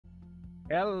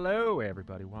Hello,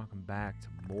 everybody. Welcome back to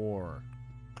more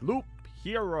Loop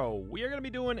Hero. We are going to be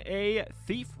doing a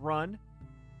thief run,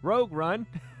 rogue run.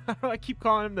 I keep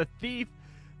calling him the thief.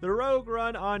 The rogue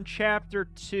run on Chapter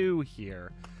 2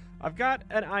 here. I've got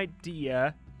an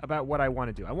idea about what I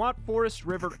want to do. I want forest,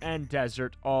 river, and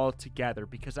desert all together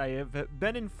because I have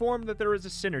been informed that there is a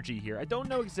synergy here. I don't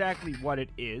know exactly what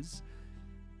it is,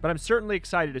 but I'm certainly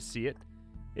excited to see it.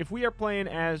 If we are playing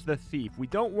as the thief, we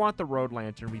don't want the road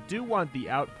lantern. We do want the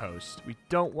outpost. We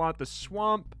don't want the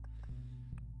swamp.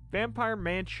 Vampire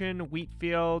mansion, wheat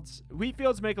fields. Wheat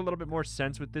fields make a little bit more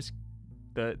sense with this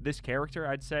character,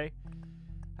 I'd say.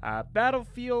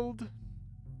 Battlefield.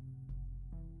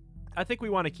 I think we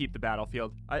want to keep the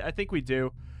battlefield. I think we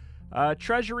do.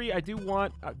 Treasury, I do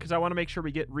want, because I want to make sure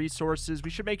we get resources. We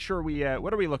should make sure we,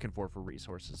 what are we looking for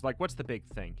resources? Like, what's the big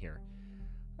thing here?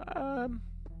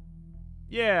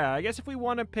 Yeah, I guess if we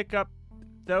want to pick up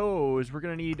those, we're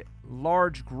going to need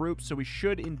large groups, so we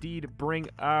should indeed bring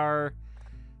our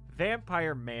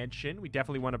vampire mansion. We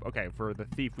definitely want to, okay, for the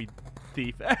thief,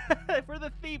 for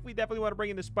the thief, we definitely want to bring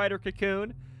in the spider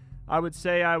cocoon. I would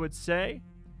say.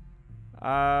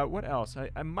 What else?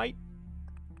 I might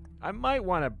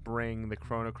want to bring the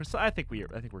chrono crystal. I think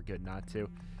we're good not to.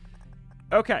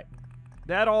 Okay.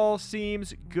 That all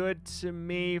seems good to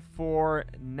me for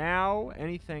now.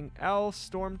 Anything else?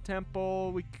 Storm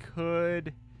Temple, we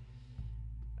could.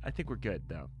 I think we're good,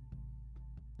 though.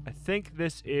 I think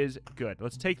this is good.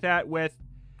 Let's take that with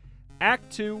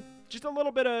Act 2. Just a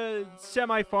little bit of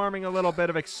semi-farming, a little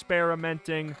bit of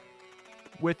experimenting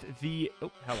with the...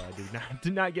 Oh, hello, I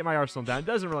did not get my arsenal down. It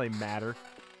doesn't really matter.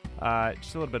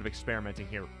 Just a little bit of experimenting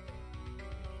here.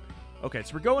 Okay,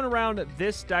 so we're going around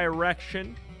this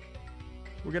direction.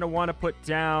 We're going to want to put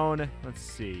down, let's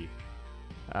see.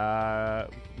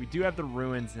 We do have the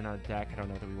ruins in our deck. I don't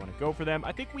know that we want to go for them.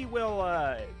 I think we will,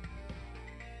 I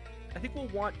think we'll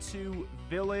want to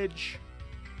village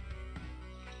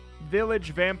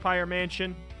vampire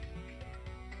mansion.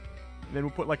 And then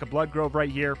we'll put like a blood grove right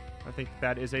here. I think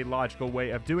that is a logical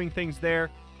way of doing things there.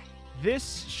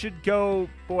 This should go,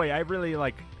 boy, I really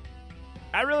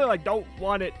don't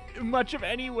want it much of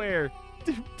anywhere,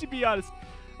 to be honest.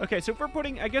 Okay, so if we're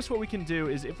putting, I guess what we can do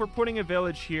is if we're putting a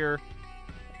village here,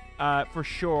 for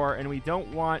sure, and we don't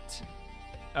want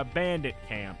a bandit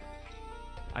camp,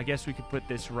 I guess we could put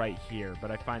this right here,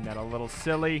 but I find that a little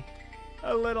silly.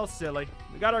 A little silly.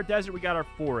 We got our desert, we got our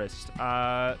forest.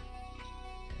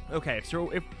 Okay, so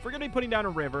if we're going to be putting down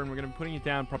a river, and we're going to be putting it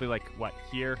down probably like, what,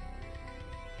 here?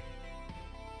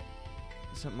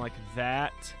 Something like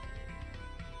that.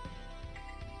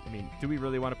 I mean, do we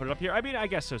really want to put it up here? I mean, I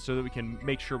guess so that we can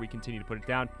make sure we continue to put it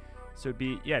down. So it'd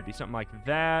be, yeah, it'd be something like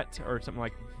that, or something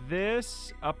like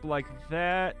this, up like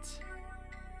that.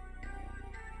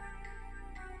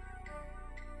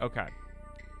 Okay.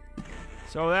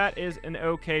 So that is an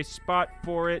okay spot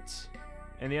for it.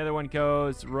 And the other one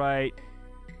goes right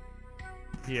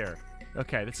here.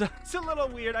 Okay, it's a little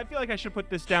weird. I feel like I should put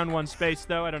this down one space,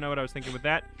 though. I don't know what I was thinking with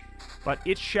that. But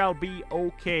it shall be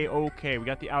okay. We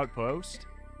got the outpost.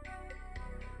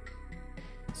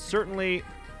 Certainly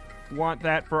want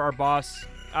that for our boss.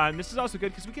 And this is also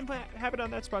good because we can have it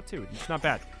on that spot too. It's not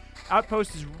bad.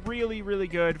 Outpost is really, really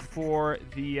good for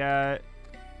the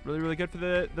really good for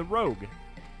the rogue.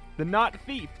 The not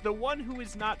thief. The one who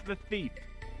is not the thief.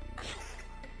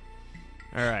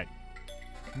 Alright.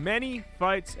 Many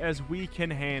fights as we can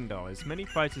handle. As many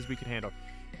fights as we can handle.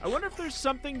 I wonder if there's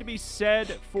something to be said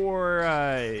for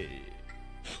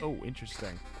oh,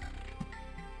 interesting.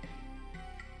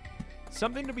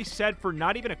 Something to be said for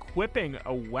not even equipping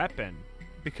a weapon,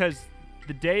 because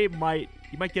the day you might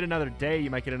get another day, you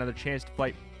might get another chance to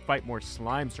fight more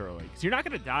slimes early, because you're not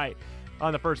going to die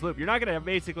on the first loop. You're not going to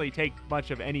basically take much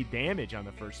of any damage on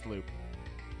the first loop,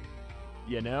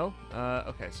 you know?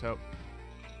 Okay, so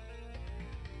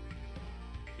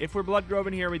if we're blood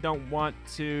groving here, we don't want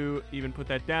to even put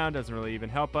that down. Doesn't really even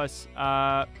help us.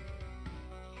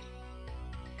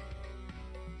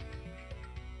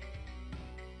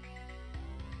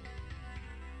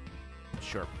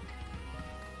 Sure.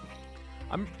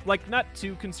 I'm, like, not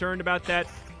too concerned about that.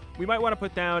 We might want to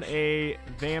put down a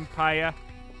vampire.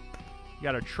 We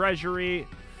got our treasury.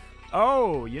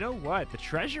 Oh, you know what? The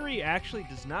treasury actually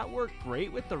does not work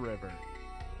great with the river.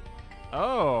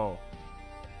 Oh.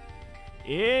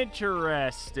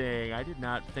 Interesting. I did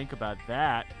not think about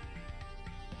that.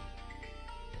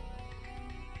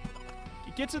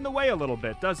 It gets in the way a little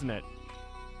bit, doesn't it?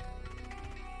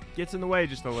 Gets in the way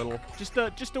just a little. Just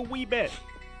a wee bit.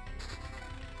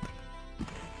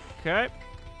 Okay.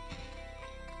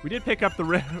 We did pick up the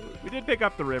river. We did pick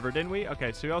up the river, didn't we?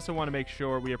 Okay, so we also want to make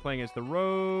sure we are playing as the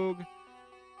rogue.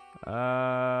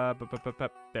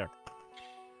 There.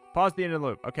 Pause the end of the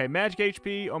loop. Okay, magic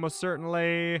HP, almost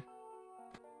certainly.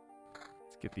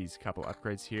 Let's get these couple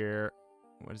upgrades here.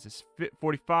 What is this?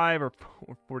 45 or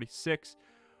 46?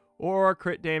 Or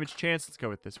crit damage chance. Let's go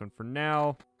with this one for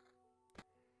now.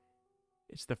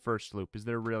 It's the first loop. Is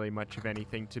there really much of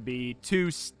anything to be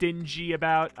too stingy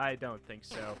about? I don't think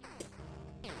so.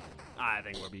 I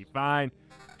think we'll be fine.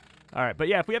 All right, but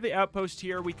yeah, if we have the outpost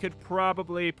here, we could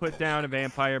probably put down a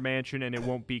vampire mansion, and it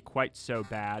won't be quite so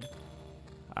bad.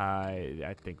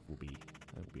 I think we'll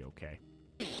be okay.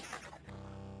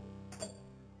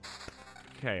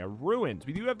 Okay, ruins.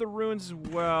 We do have the ruins as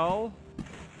well.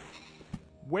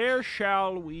 Where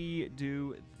shall we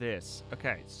do this?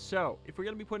 Okay, so if we're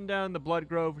going to be putting down the Blood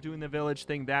Grove, we're doing the village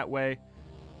thing that way.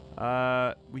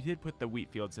 We did put the wheat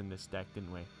fields in this deck,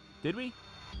 didn't we? Did we?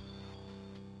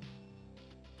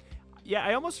 Yeah,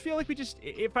 I almost feel like we just...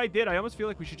 If I did, I almost feel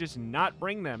like we should just not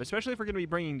bring them. Especially if we're going to be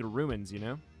bringing the ruins, you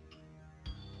know?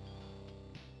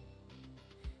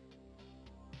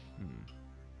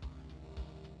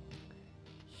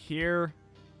 Here,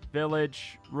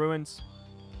 village, ruins.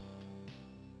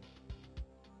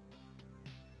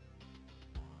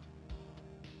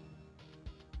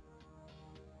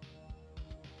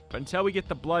 But until we get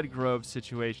the Blood Grove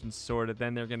situation sorted,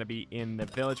 then they're going to be in the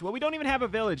village. Well, we don't even have a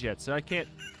village yet, so I can't...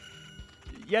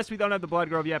 Yes, we don't have the Blood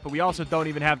Grove yet, but we also don't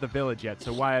even have the village yet,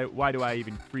 so why do I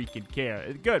even freaking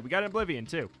care? Good, we got Oblivion,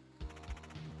 too.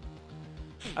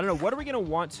 I don't know, what are we going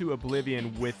to want to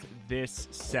Oblivion with this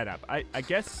setup? I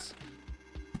guess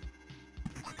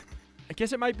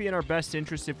it might be in our best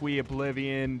interest if we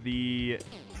Oblivion the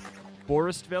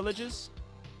forest villages.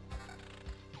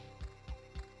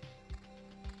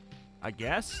 I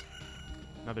guess.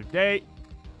 Another day.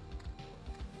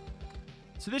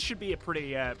 So this should be a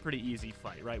pretty easy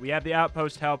fight, right? We have the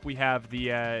outpost help. We have the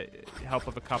help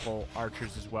of a couple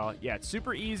archers as well. Yeah, it's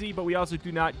super easy, but we also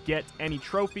do not get any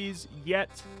trophies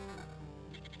yet.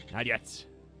 Not yet.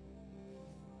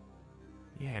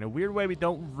 Yeah, in a weird way, we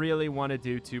don't really want to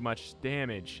do too much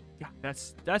damage. Yeah,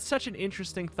 that's such an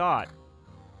interesting thought.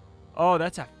 Oh,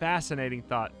 that's a fascinating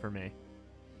thought for me.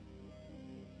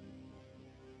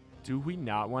 Do we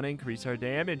not want to increase our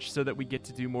damage so that we get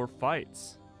to do more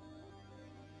fights?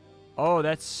 Oh,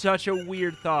 that's such a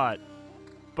weird thought.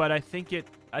 But I think it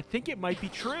might be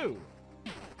true.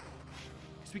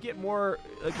 Because we get more,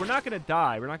 like, we're not going to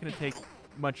die. We're not going to take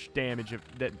much damage of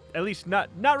that, at least not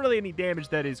really any damage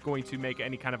that is going to make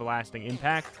any kind of a lasting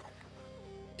impact.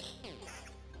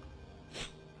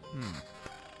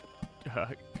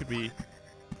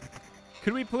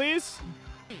 Could we please?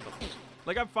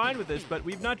 Like, I'm fine with this, but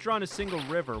we've not drawn a single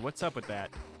river. What's up with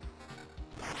that?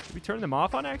 Did we turn them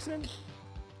off on accident?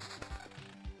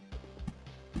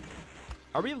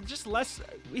 Are we just less...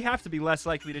 We have to be less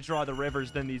likely to draw the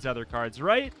rivers than these other cards,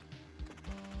 right?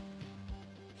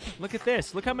 Look at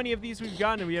this. Look how many of these we've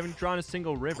gotten and we haven't drawn a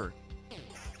single river.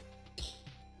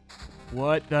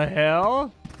 What the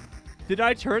hell? Did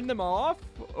I turn them off?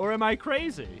 Or am I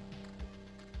crazy?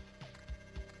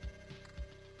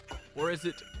 Or is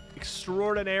it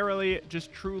extraordinarily,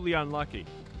 just truly unlucky?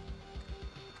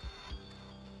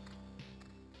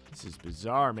 This is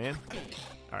bizarre, man.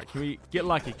 All right, can we get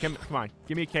lucky? Come on,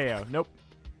 give me a KO. Nope.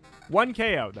 One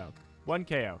KO, though. One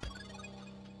KO.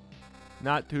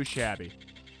 Not too shabby.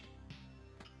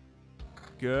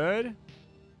 Good.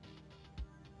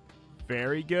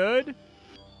 Very good.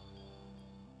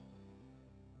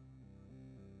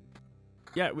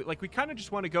 Yeah, we kind of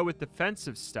just want to go with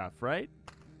defensive stuff, right?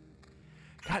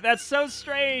 God, that's so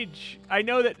strange. I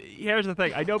know that... Here's the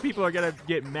thing. I know people are going to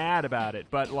get mad about it,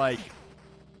 but, like,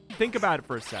 think about it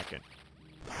for a second.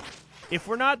 If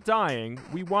we're not dying,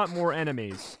 we want more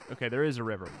enemies. Okay, there is a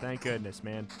river. Thank goodness,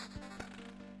 man.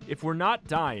 If we're not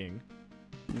dying,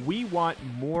 we want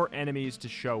more enemies to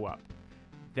show up.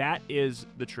 That is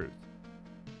the truth.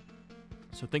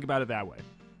 So think about it that way.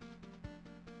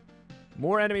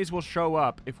 More enemies will show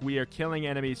up if we are killing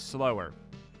enemies slower.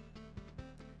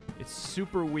 It's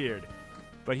super weird,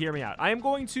 but hear me out. I am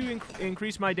going to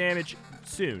increase my damage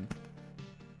soon.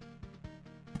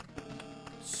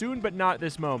 Soon, but not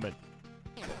this moment.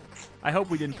 I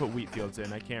hope we didn't put wheat fields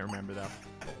in. I can't remember, though.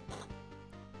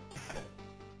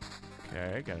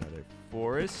 Okay, got another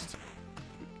forest.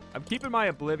 I'm keeping my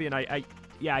Oblivion.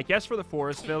 Yeah, I guess for the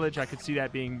forest village, I could see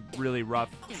that being really rough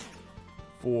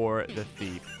for the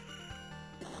thief.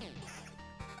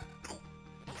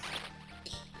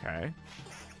 Okay.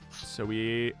 So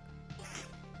we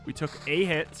took a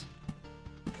hit.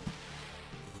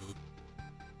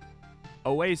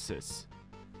 Oasis.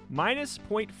 Minus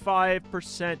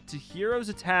 0.5% to heroes'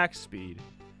 attack speed.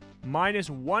 Minus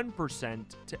 1%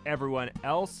 to everyone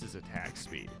else's attack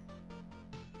speed.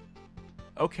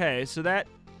 Okay, so that...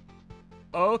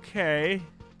 Okay.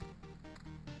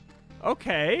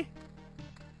 Okay.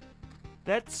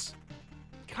 That's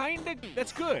kind of...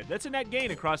 That's good. That's a net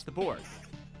gain across the board.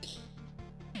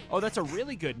 Oh, that's a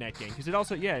really good net gain, because it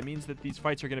also... Yeah, it means that these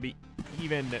fights are going to be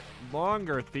even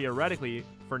longer, theoretically,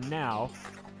 for now.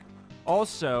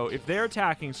 Also, if they're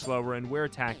attacking slower and we're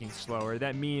attacking slower,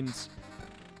 that means...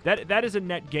 That is a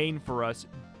net gain for us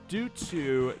due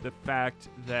to the fact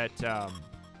that... do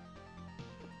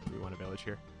we want a village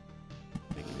here?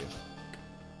 I think we do.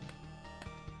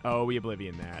 Oh, we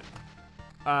Oblivion that.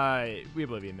 We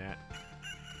Oblivion that.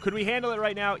 Could we handle it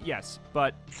right now? Yes,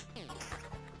 but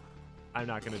I'm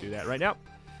not going to do that right now.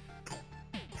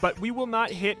 But we will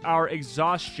not hit our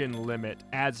exhaustion limit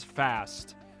as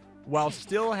fast while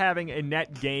still having a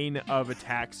net gain of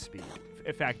attack speed,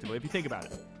 effectively, if you think about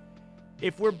it.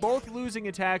 If we're both losing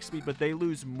attack speed, but they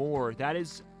lose more, that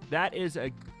is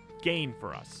a gain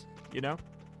for us, you know?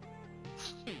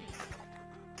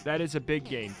 That is a big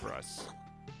gain for us.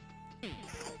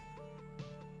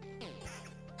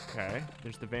 Okay,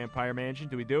 there's the Vampire Mansion.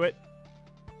 Do we do it?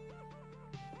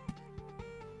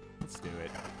 Let's do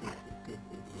it.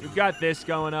 We've got this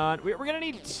going on. We're going to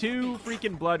need 2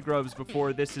 freaking Blood Groves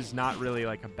before this is not really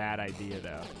like a bad idea,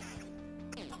 though.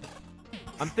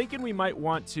 I'm thinking we might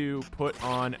want to put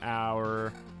on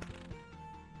our...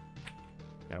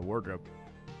 Got a wardrobe.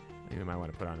 Maybe we might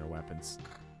want to put on our weapons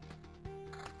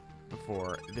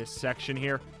before this section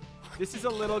here. This is a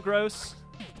little gross.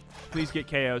 Please get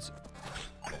KOs.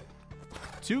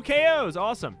 2 KOs.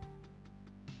 Awesome.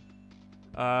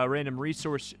 Random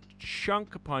resource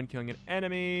chunk upon killing an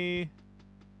enemy.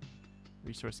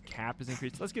 Resource cap is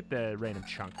increased. Let's get the random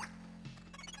chunk.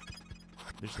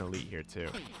 There's an elite here, too.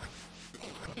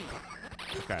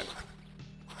 Okay.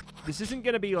 This isn't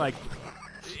going to be like...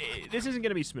 This isn't going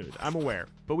to be smooth. I'm aware.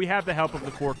 But we have the help of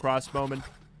the 4 crossbowmen.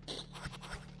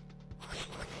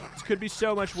 This could be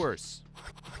so much worse.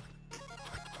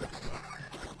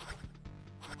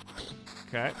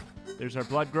 Okay. There's our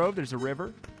Blood Grove. There's a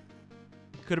river.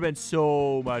 Could have been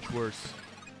so much worse.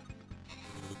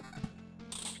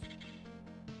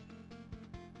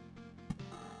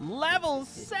 Level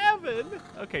 7?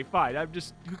 Okay, fine. I'm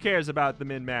just... Who cares about the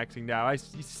min-maxing now?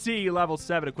 You see level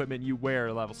 7 equipment, you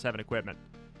wear level 7 equipment.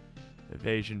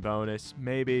 Evasion bonus,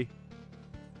 maybe.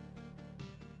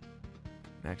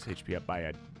 Max HP up by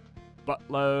a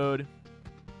buttload.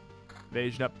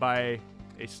 Evasion up by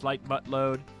a slight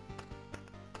buttload.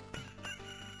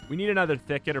 We need another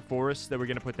thicket or forest that we're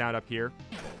going to put down up here.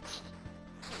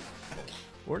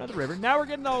 Or another river. Now we're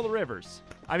getting all the rivers.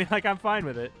 I mean, like, I'm fine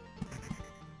with it.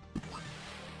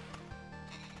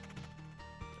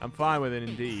 I'm fine with it,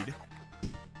 indeed.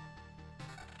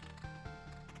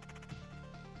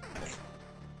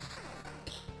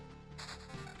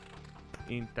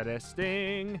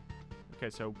 Interesting.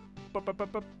 Okay, so...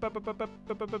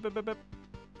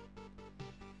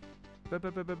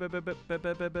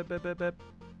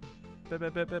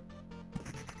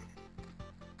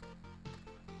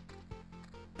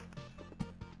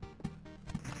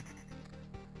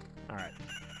 Alright.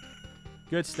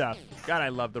 Good stuff. God, I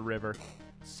love the river.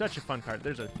 Such a fun card.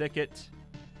 There's a thicket.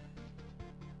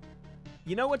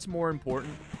 You know what's more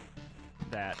important?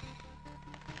 That's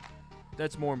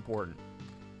more important.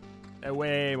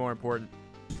 Way more important.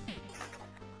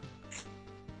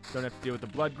 Don't have to deal with the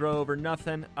Blood Grove or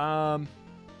nothing.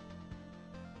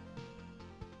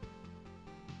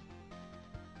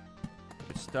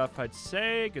 Good stuff, I'd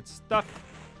say. Good stuff.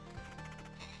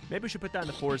 Maybe we should put that in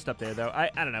the forest up there, though. I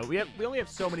don't know. We only have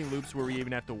so many loops where we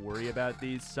even have to worry about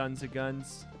these sons of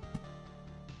guns.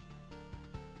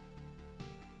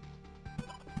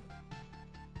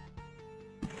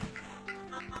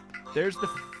 There's the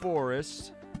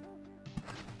forest.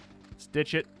 Let's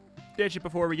ditch it. Ditch it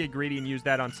before we get greedy and use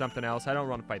that on something else. I don't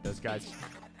want to fight those guys.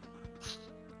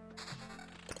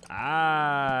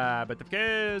 Ah, but of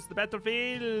course, the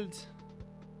battlefield.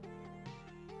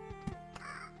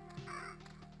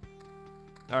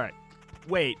 All right.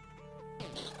 Wait.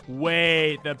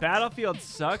 The battlefield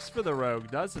sucks for the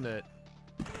rogue, doesn't it?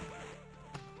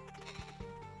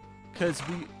 Because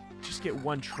we just get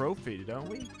 1 trophy, don't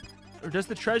we? Or does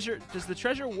the treasure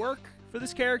work for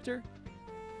this character?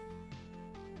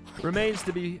 Remains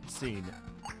to be seen.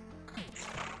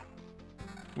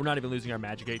 We're not even losing our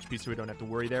magic HP, so we don't have to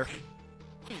worry there.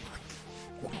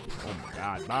 Oh my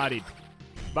god, bodied.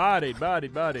 Bodied.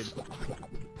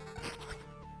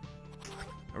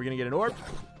 Are we gonna get an orb?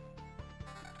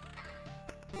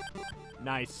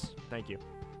 Nice. Thank you.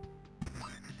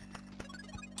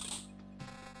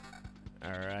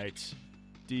 All right.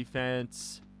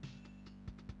 Defense.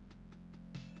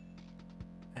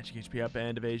 Magic HP up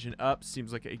and evasion up.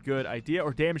 Seems like a good idea.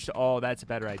 Or damage to all. That's a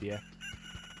better idea.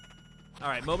 All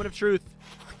right. Moment of truth.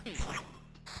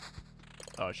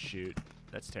 Oh, shoot.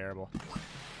 That's terrible.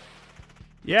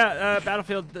 Yeah,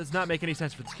 Battlefield does not make any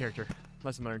sense for this character.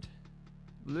 Lesson learned.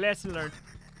 Lesson learned.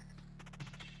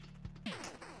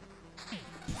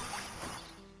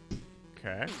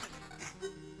 Okay.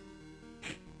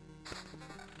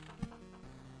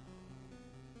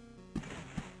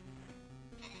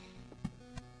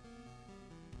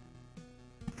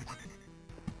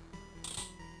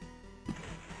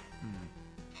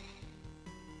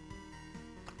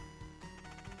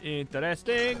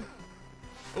 Interesting.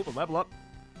 Oh, a level up.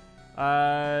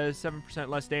 7%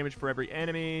 less damage for every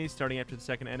enemy. Starting after the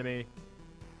second enemy.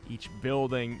 Each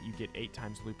building, you get 8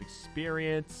 times loop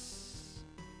experience.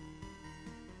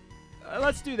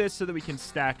 Let's do this so that we can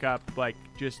stack up, like,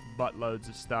 just buttloads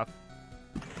of stuff.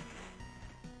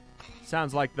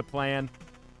 Sounds like the plan.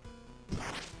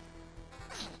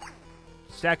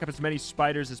 Stack up as many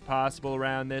spiders as possible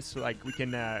around this so, like, we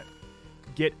can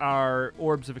get our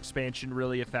orbs of expansion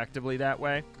really effectively that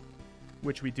way.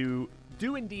 Which we do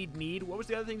indeed need. What was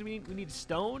the other thing we need? We need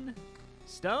stone?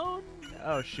 Stone?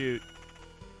 Oh, shoot.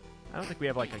 I don't think we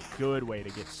have, like, a good way to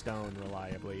get stone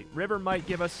reliably. River might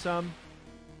give us some.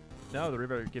 No, the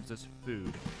river gives us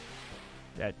food.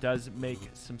 That does make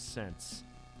some sense.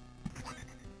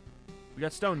 We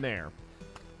got stone there.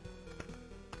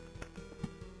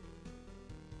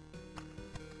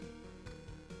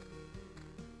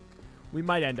 We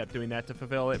might end up doing that to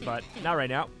fulfill it, but not right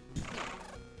now.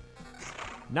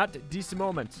 Not this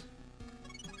moment.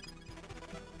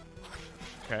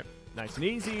 Okay. Nice and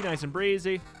easy, nice and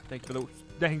breezy. Thank you for the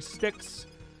dang sticks.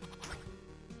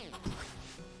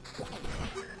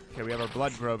 Okay, we have our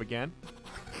blood grove again.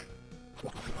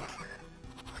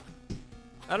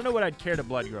 I don't know what I'd care to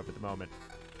blood grove at the moment.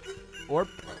 Orb.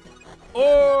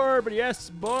 Orb! Yes,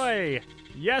 boy!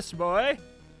 Yes, boy!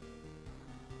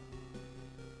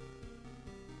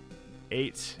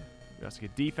 8. We also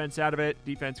get defense out of it.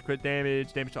 Defense, crit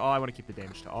damage, damage to all. I want to keep the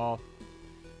damage to all.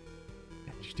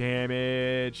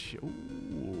 Damage.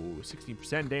 Ooh,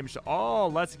 16% damage to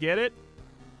all. Let's get it.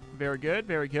 Very good,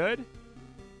 very good.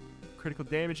 Critical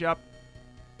damage up.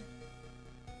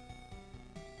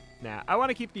 Nah, I want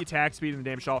to keep the attack speed and the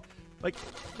damage to all. Like,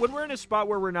 when we're in a spot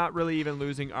where we're not really even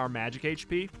losing our magic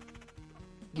HP,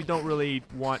 we don't really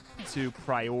want to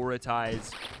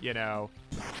prioritize, you know,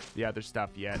 the other stuff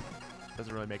yet.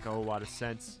 Doesn't really make a whole lot of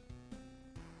sense.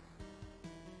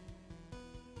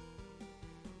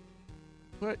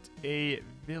 Put a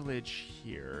village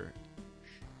here.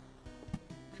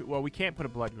 Well, we can't put a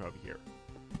blood grove here.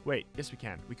 Wait, yes we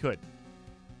can. We could.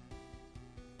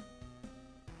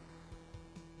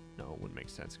 No, it wouldn't make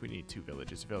sense. We need 2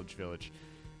 villages. Village.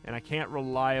 And I can't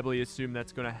reliably assume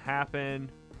that's going to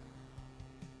happen.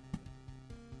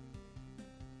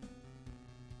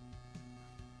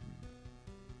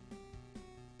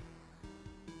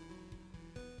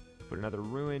 Put another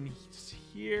ruin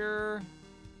here.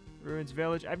 Ruins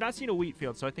village. I've not seen a wheat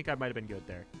field, so I think I might have been good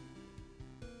there.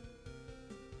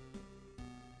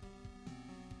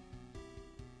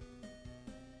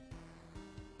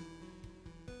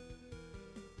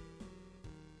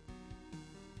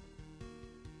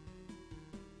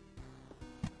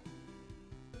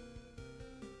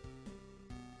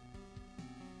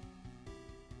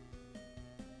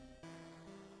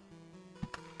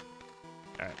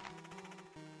 All right.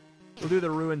 We'll do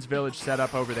the ruins village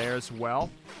setup over there as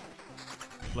well.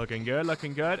 Looking good,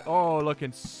 looking good. Oh,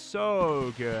 looking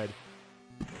so good.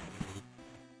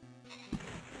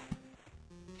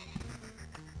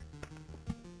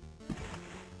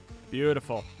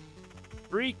 Beautiful.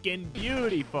 Freaking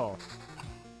beautiful.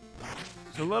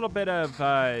 There's a little bit of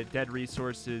dead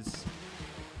resources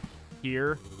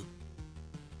here.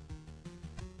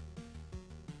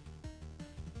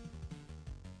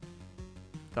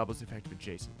 Doubles the effect of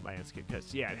adjacent landscape.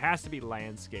 Because, yeah, it has to be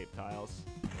landscape tiles.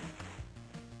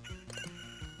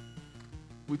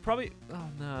 We probably... Oh,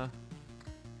 no.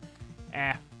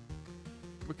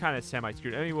 We're kind of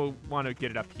semi-screwed. I mean, we'll want to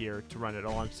get it up here to run it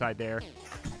alongside there.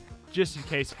 Just in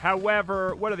case.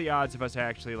 However, what are the odds of us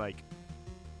actually, like,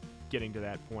 getting to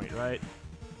that point, right?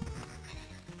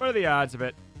 What are the odds of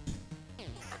it?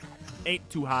 Ain't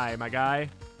too high, my guy.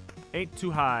 Ain't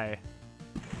too high.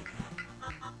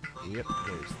 Yep,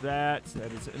 there's that.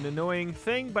 That is an annoying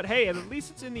thing, but hey, at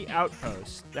least it's in the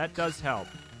outpost. That does help.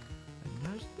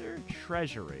 Another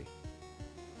treasury.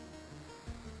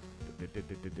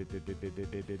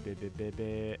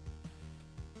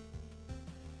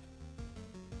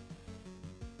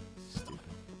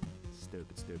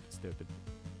 Stupid.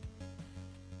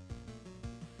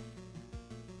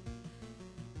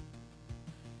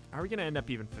 Are we going to end up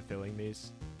even fulfilling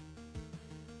these?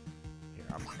 Here,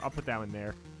 I'll put that one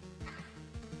there.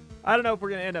 I don't know if we're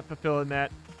going to end up fulfilling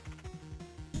that.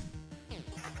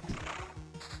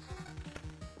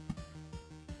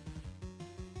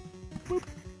 Boop.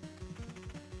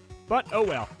 But, oh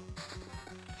well.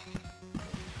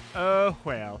 Oh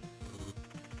well.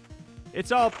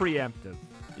 It's all preemptive,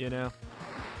 you know?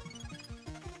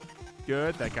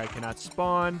 Good, that guy cannot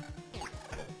spawn.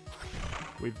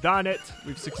 We've done it.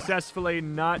 We've successfully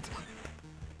not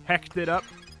hecked it up.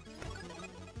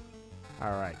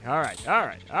 Alright.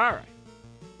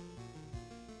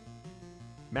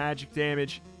 Magic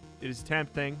damage. It is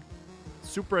tempting.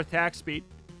 Super attack speed.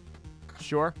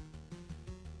 Sure.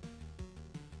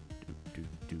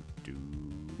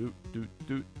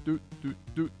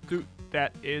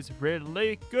 That is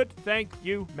really good. Thank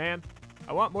you, man.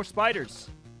 I want more spiders.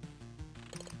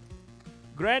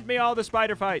 Grant me all the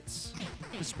spider fights.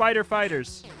 The spider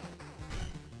fighters.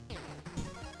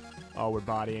 Oh, we're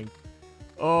bodying.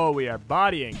 Oh, we are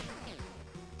bodying.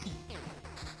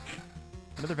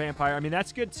 Another vampire. I mean,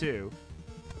 that's good, too.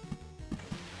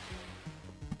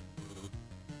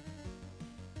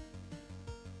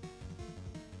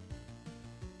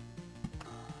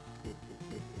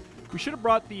 We should have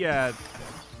brought the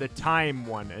time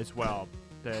one as well.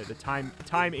 The time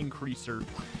increaser.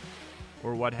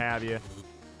 Or what have you.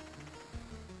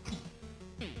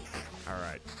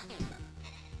 Alright.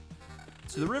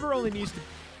 So the river only needs to...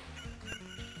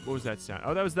 What was that sound?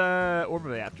 Oh, that was the Orb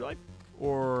of the Afterlife?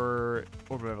 Or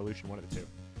Orb of Evolution, one of the two.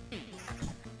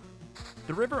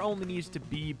 The river only needs to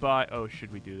be by... Oh,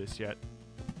 should we do this yet?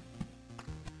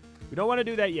 We don't want to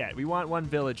do that yet. We want one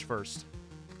village first.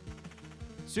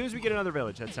 As soon as we get another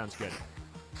village, that sounds good.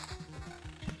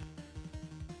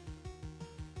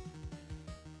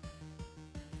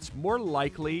 It's more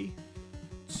likely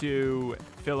to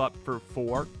fill up for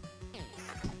 4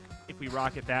 if we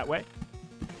rock it that way.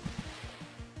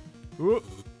 Ooh,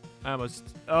 I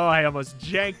almost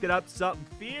janked it up something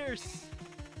fierce.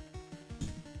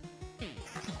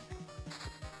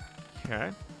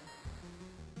 Okay.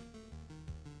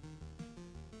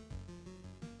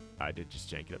 I did just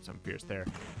jank it up something fierce there.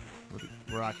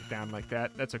 We'll rock it down like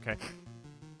that. That's okay.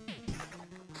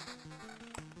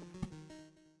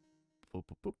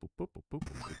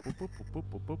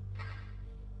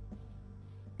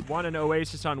 Want an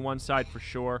oasis on one side for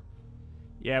sure.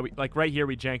 Yeah, like right here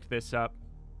we janked this up.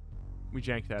 We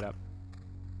janked that up.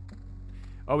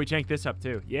 Oh, we janked this up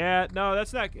too. Yeah, no,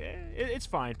 that's not... It's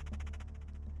fine.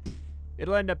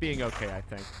 It'll end up being okay, I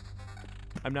think.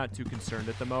 I'm not too concerned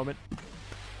at the moment.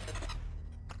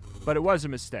 But it was a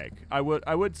mistake. I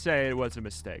would say it was a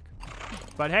mistake.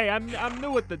 But hey, I'm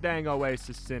new with the dang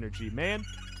oasis synergy, man.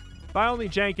 If I only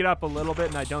jank it up a little bit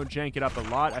and I don't jank it up a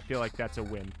lot, I feel like that's a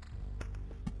win.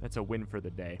 That's a win for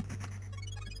the day.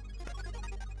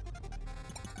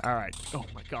 Alright. Oh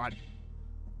my god.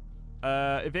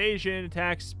 Evasion,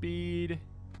 attack speed.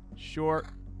 Short.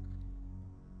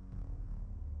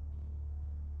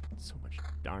 So much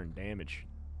darn damage.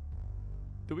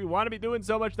 Do we want to be doing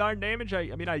so much darn damage? I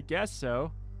mean, I guess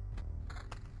so.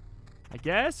 I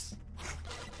guess?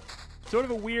 Sort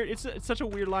of a weird... It's such a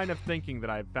weird line of thinking that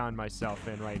I've found myself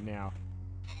in right now.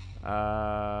 If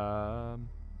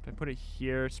I put it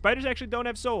here... Spiders actually don't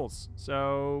have souls,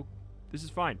 so this is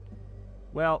fine.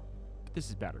 Well, this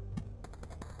is better.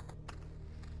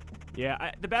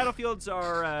 Yeah, the battlefields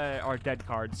are dead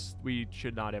cards. We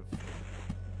should not have...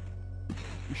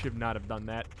 We should not have done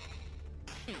that.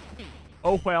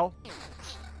 Oh, well.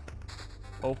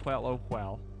 Oh, well, oh,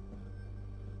 well.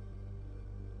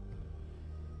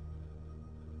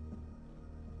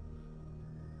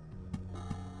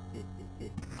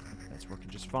 That's working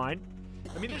just fine.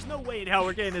 I mean, there's no way in hell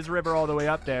we're getting this river all the way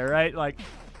up there, right? Like,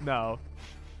 no.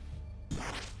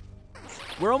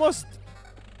 We're almost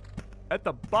at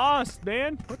the boss,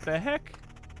 man. What the heck?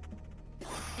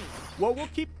 Well, we'll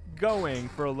keep going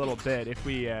for a little bit if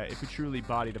we truly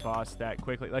body the boss that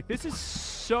quickly. Like, this is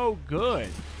so good.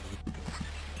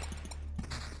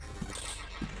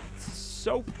 It's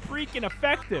so freaking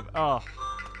effective. Oh,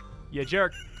 you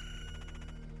jerk.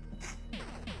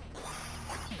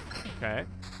 Okay.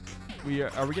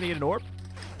 Are we gonna get an orb?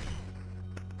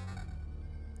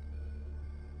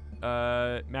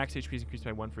 Max HP is increased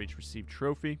by 1 for each received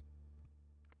trophy.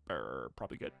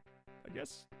 Probably good, I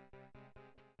guess.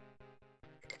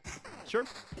 Sure.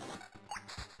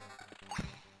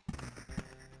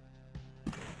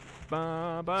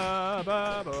 Ba, ba,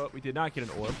 ba, ba. We did not get an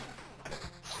orb.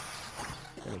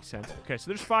 That makes sense. Okay, so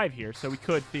there's 5 here, so we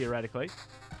could theoretically.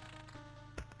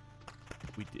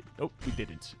 We did. Oh, we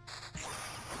didn't.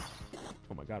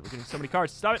 Oh my god, we're getting so many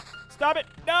cards. Stop it! Stop it!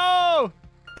 No!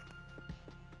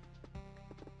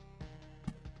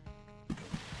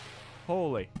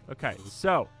 Holy. Okay,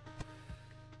 so.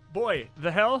 Boy, the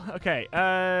hell? Okay,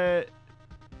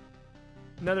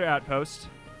 another outpost.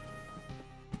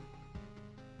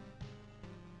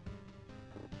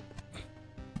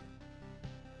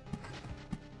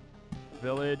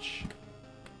 Village.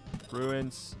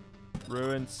 Ruins.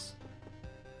 Ruins.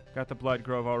 Got the Blood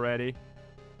Grove already.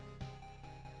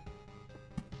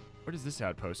 Where does this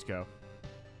outpost go?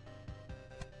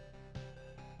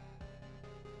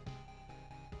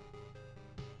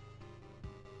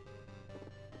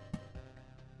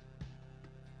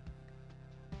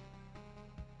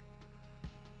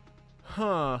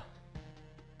 Huh.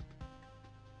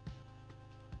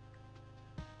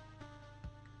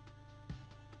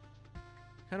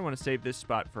 Kind of want to save this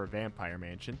spot for a vampire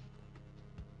mansion.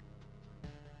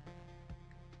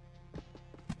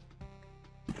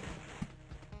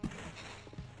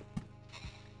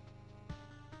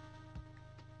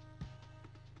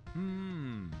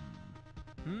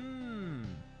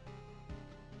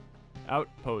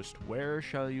 Outpost. Where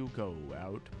shall you go?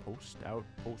 Outpost,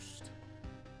 outpost.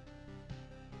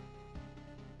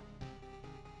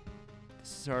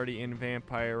 This is already in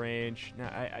vampire range.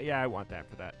 Nah, yeah, I want that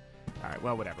for that. All right,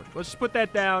 well, whatever. Let's just put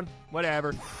that down.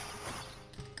 Whatever.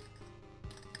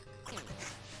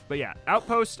 But yeah,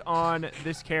 outpost on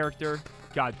this character,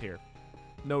 God tier.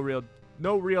 No real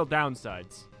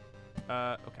downsides.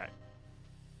 Okay.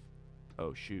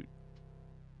 Oh shoot.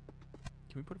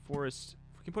 Can we put a forest?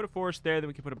 If we can put a forest there, then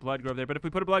we can put a blood grove there. But if we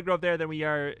put a blood grove there, then we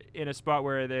are in a spot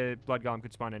where the blood golem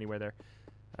could spawn anywhere there.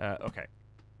 Okay.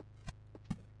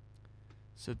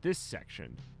 So this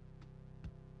section.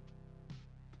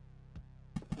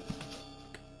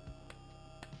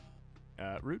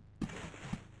 Root.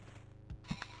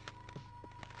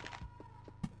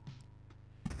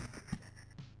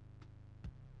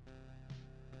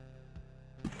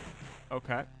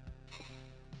 Okay.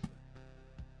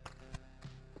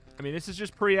 I mean, this is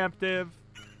just preemptive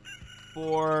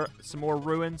for some more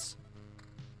ruins.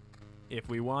 If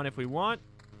we want.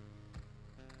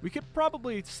 We could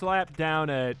probably slap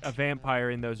down a vampire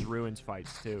in those ruins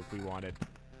fights, too, if we wanted.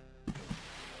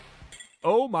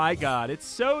 Oh, my God. It's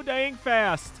so dang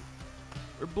fast.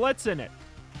 We're blitzing it.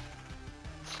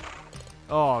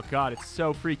 Oh, God. It's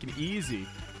so freaking easy.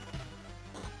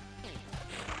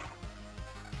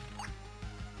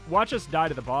 Watch us die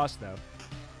to the boss, though.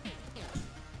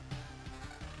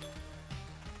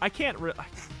 I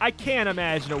can't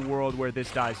imagine a world where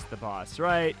this dies to the boss,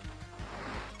 right?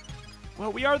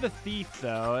 Well, we are the thief,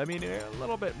 though. I mean, a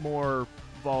little bit more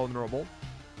vulnerable.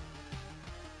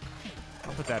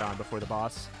 I'll put that on before the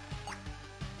boss.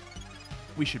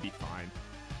 We should be fine.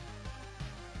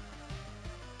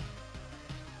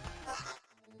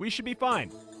 We should be fine.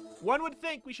 One would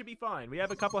think we should be fine. We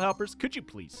have a couple helpers. Could you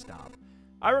please stop?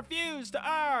 I refuse to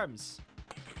arms!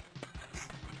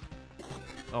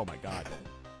 Oh, my God.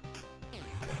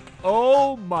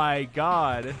 Oh, my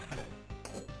God.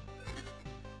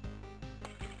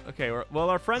 Okay,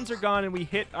 well, our friends are gone, and we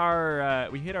hit our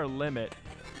limit.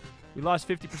 We lost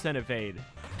 50% evade.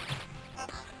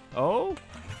 Oh?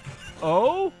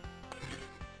 Oh?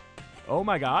 Oh,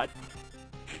 my God.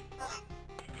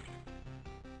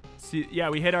 See, yeah,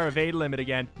 we hit our evade limit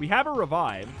again. We have a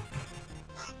revive.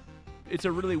 It's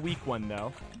a really weak one,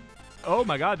 though. Oh,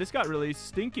 my God. This got really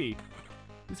stinky.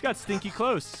 This got stinky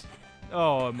close.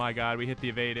 Oh, my God. We hit the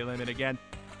evade limit again.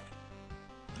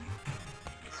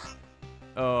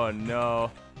 Oh, no.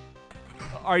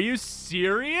 Are you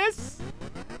serious?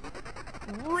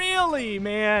 Really,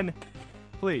 man?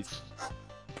 Please.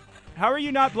 How are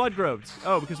you not blood groved?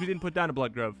 Oh, because we didn't put down a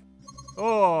blood grove.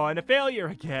 Oh, and a failure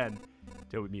again.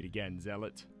 Till we meet again,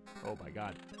 Zealot. Oh, my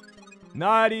God.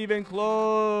 Not even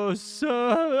close.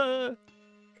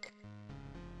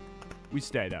 We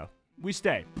stay, though. We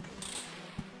stay.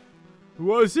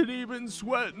 Wasn't even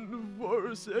sweating for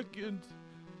a second.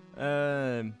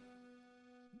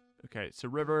 Okay, so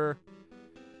river.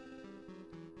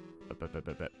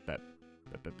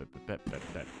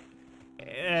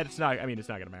 It's not, I mean, it's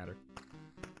not gonna matter.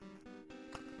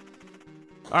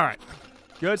 All right.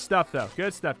 Good stuff, though.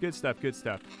 Good stuff, good stuff, good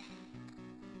stuff.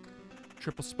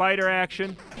 Triple spider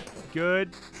action.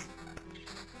 Good.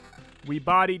 We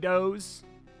body those.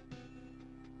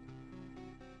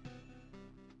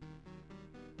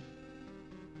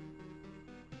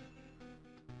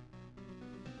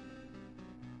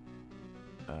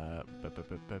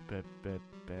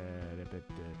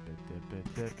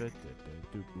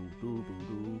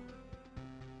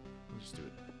 just do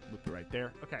it. Loop it right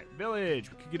there. Okay,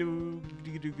 village. We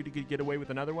could get away with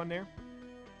another one there.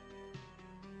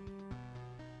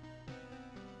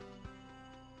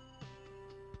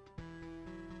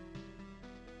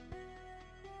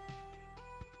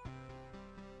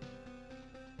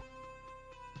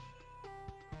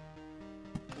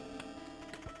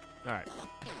 All right.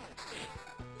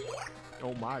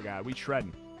 Oh my God, we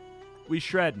shredding. We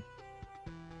shredding.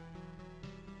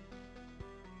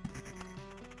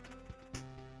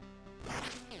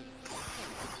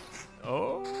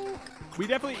 Oh, we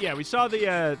definitely, yeah, we saw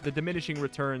the diminishing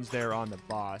returns there on the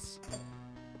boss.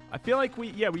 I feel like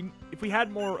if we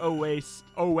had more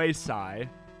Oasi,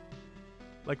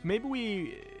 like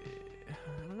maybe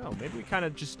I don't know, maybe we kind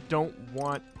of just don't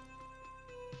want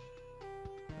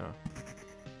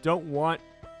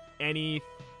any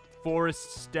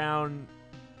forests down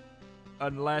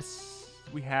unless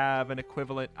we have an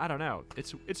equivalent. I don't know.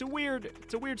 It's a weird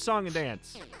song and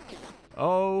dance.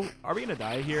 Oh, are we gonna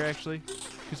die here actually?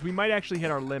 Because we might actually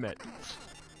hit our limit.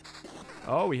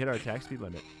 Oh, we hit our attack speed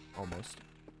limit almost.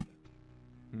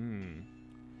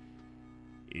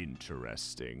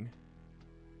 Interesting.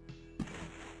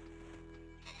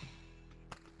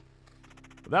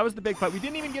 Well, that was the big fight. We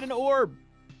didn't even get an orb.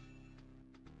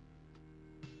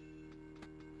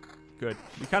 Good.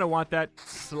 We kind of want that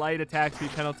slight attack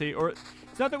speed penalty. Or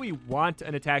it's not that we want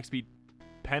an attack speed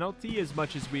penalty as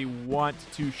much as we want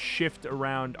to shift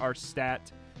around our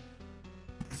stat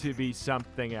to be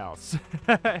something else.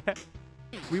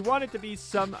 We want it to be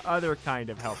some other kind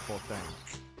of helpful thing.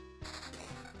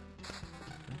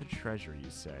 Another treasure, you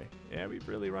say? Yeah, we've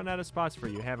really run out of spots for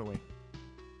you, haven't we?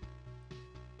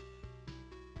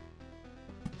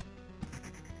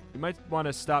 We might want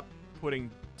to stop putting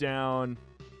down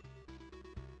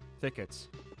thickets.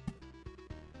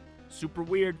 Super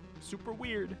weird. Super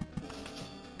weird.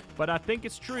 But I think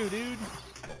it's true, dude.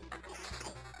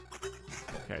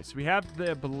 Okay, so we have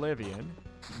the Oblivion.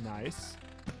 Nice.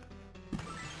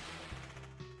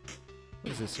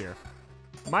 What is this here?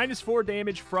 -4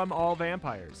 damage from all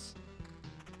vampires.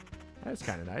 That's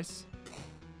kind of nice.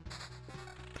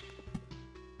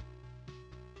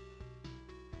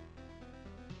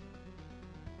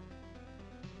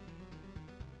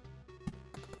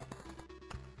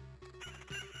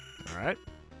 All right.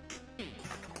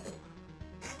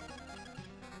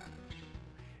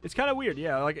 It's kind of weird,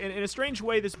 yeah. Like in a strange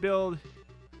way, this build,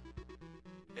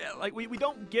 yeah, like we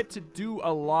don't get to do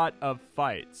a lot of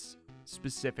fights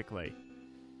specifically.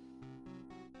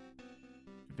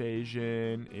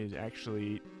 Evasion is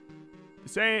actually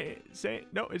say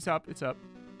no, it's up, it's up.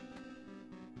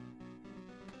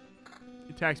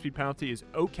 Attack speed penalty is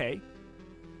okay.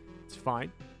 It's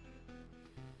fine.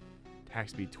 Attack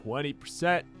speed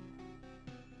 20%.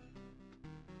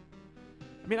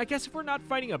 I mean, I guess if we're not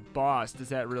fighting a boss, does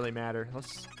that really matter?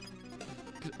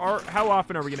 How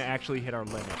often are we going to actually hit our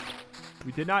limit?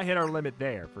 We did not hit our limit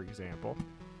there, for example.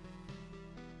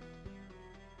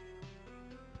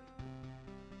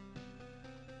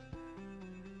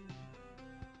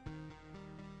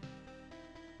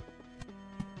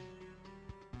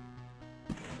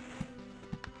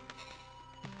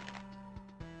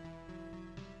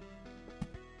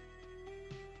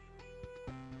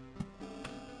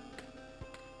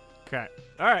 Okay.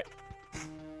 All right.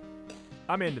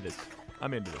 I'm into this.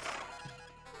 I'm into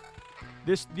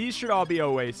this. These should all be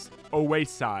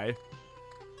Oasi.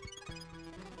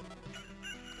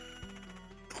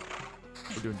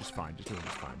 We're doing just fine. Just doing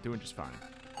just fine. Doing just fine.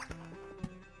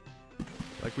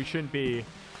 Like, we shouldn't be...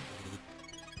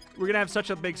 We're going to have such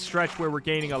a big stretch where we're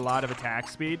gaining a lot of attack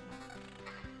speed.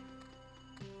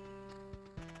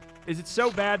 Is it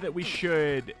so bad that we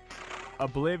should...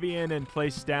 Oblivion and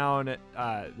place down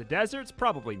the deserts?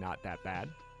 Probably not that bad.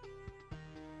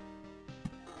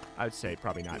 I would say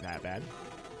probably not that bad.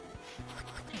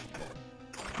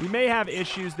 We may have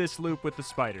issues this loop with the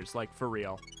spiders, like for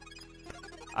real.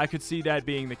 I could see that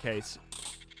being the case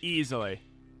easily.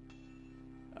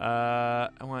 I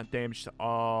want damage to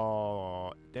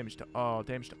all. Damage to all.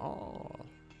 Damage to all.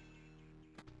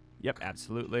 Yep,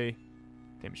 absolutely.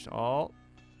 Damage to all.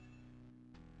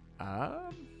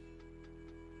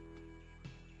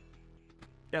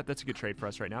 Yeah, that's a good trade for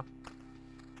us right now.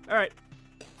 All right.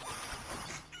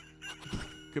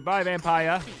 Goodbye,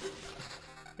 vampire.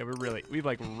 Yeah, we've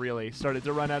like really started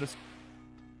to run out of...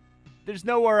 There's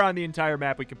nowhere on the entire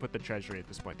map we can put the treasury at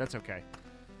this point. That's okay.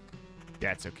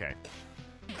 That's okay.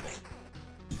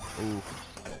 Ooh.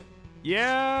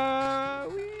 Yeah,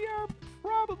 we are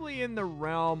probably in the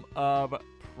realm of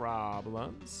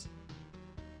problems.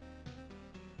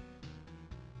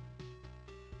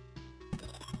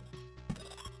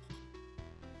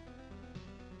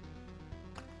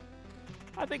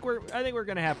 I think we're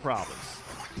gonna have problems.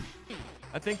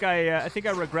 I think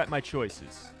I regret my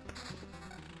choices.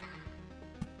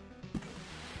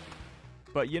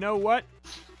 But you know what?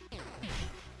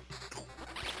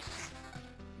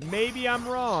 Maybe I'm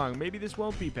wrong. Maybe this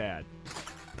won't be bad.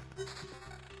 Oh,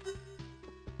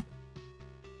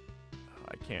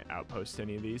 I can't outpost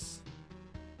any of these.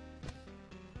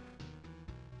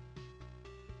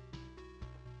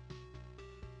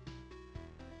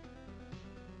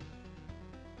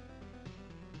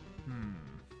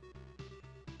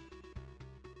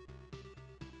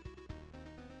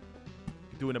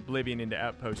 Do an Oblivion into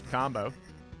Outpost combo.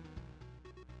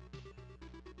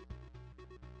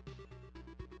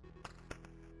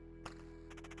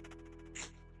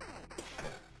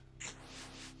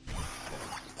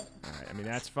 Alright, I mean,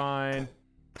 that's fine.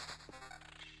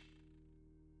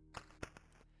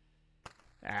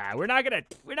 We're not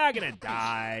gonna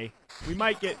die. We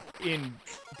might get in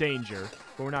danger,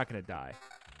 but we're not gonna die.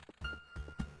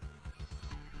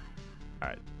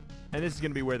 Alright. And this is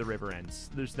going to be where the river ends.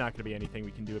 There's not going to be anything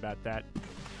we can do about that.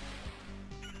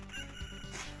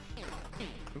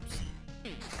 Oops.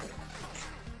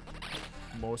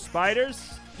 More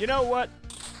spiders? You know what?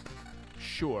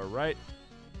 Sure, right?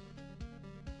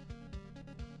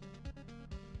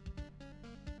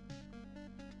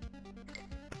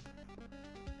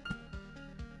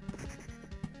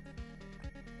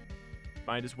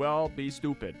 Might as well be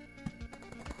stupid.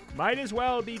 Might as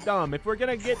well be dumb. If we're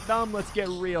gonna get dumb, let's get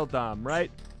real dumb,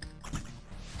 right?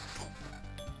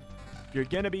 If you're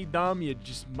gonna be dumb, you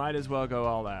just might as well go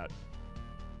all out.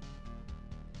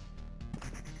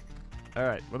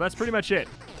 Alright, well that's pretty much it.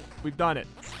 We've done it.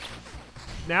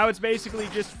 Now it's basically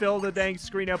just fill the dang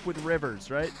screen up with rivers,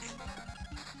 right?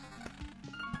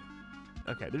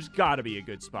 Okay, there's gotta be a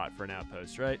good spot for an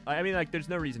outpost, right? I mean, like, there's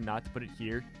no reason not to put it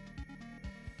here.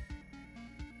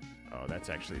 Oh, that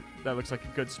looks like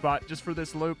a good spot just for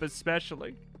this loop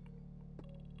especially.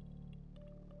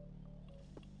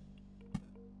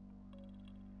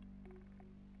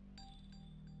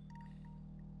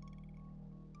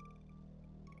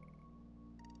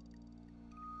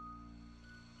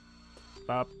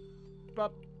 Bop.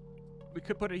 Bop. We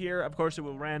could put it here. Of course, it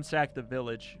will ransack the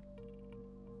village.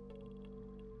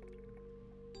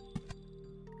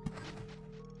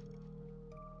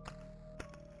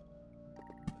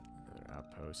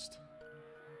 Outpost.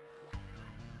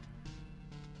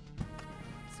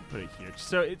 Let's put it here,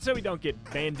 so we don't get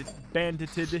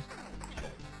bandited.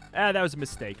 That was a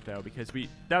mistake though, because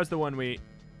that was the one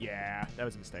yeah, that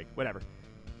was a mistake. Whatever.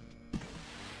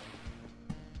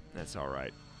 That's all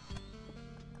right.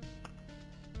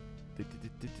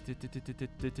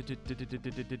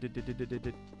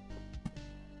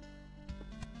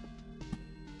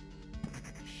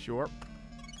 Sure.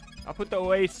 I'll put the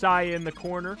Oasi in the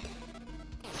corner.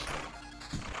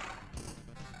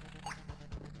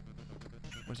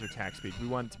 What's our attack speed? We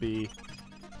want it to be...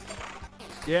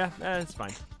 Yeah, that's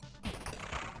fine.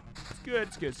 It's good,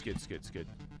 it's good, it's good, it's good, it's good.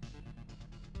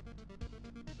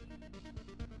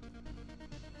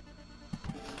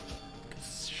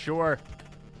 Sure.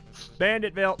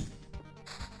 Banditville.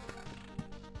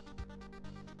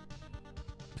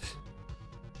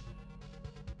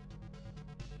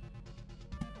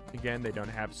 Again, they don't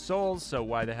have souls, so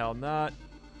why the hell not?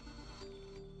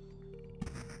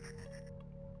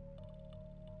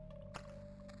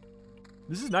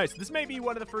 This is nice. This may be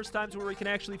one of the first times where we can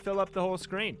actually fill up the whole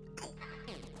screen.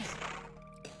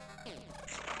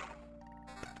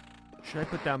 Should I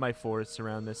put down my forests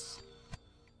around this?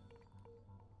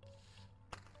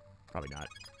 Probably not.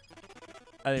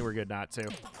 I think we're good not to.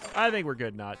 I think we're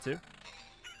good not to.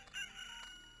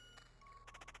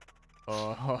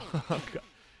 Oh, God.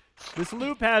 This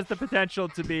loop has the potential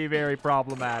to be very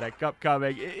problematic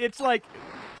upcoming. It's like,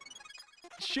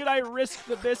 should I risk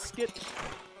the biscuit?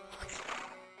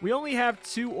 We only have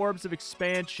 2 orbs of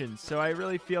expansion, so I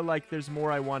really feel like there's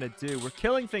more I want to do. We're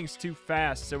killing things too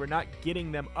fast, so we're not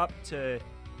getting them up to...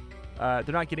 they're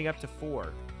not getting up to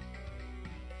 4.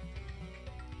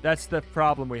 That's the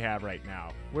problem we have right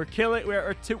now. We're too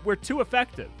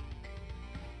effective.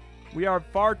 We are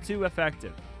far too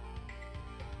effective.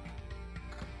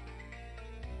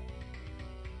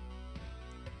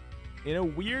 In a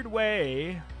weird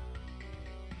way...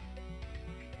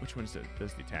 Which one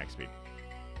does the attack speed?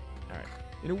 Alright.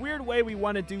 In a weird way, we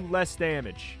want to do less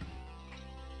damage.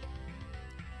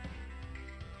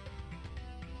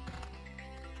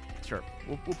 Sure.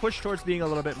 We'll push towards being a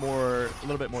little bit more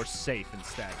safe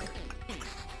instead.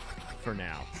 For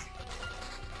now.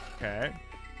 Okay.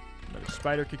 Another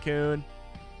spider cocoon.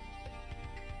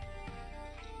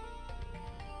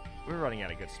 We're running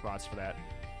out of good spots for that.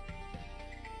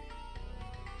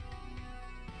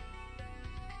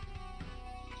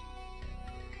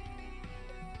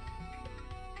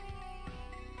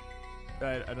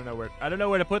 I don't know where. I don't know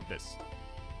where to put this.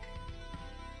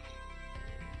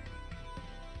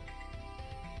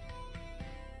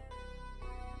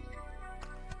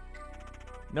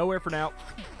 Nowhere for now.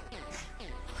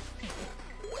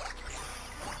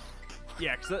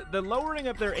 Yeah, because the lowering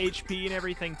of their HP and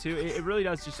everything too, it really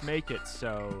does just make it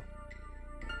so.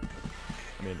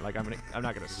 I mean, like I'm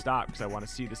not gonna stop because I want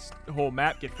to see this whole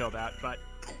map get filled out, but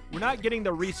we're not getting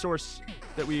the resource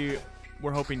that we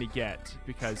were hoping to get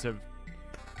because of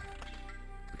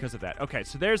that. Okay,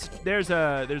 so there's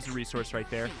a resource right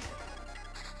there,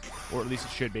 or at least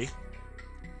it should be.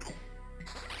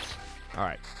 All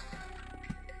right,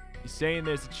 he's saying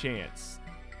there's a chance.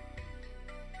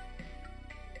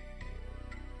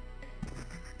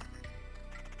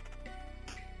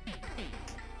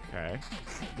 Okay.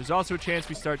 There's also a chance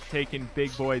we start taking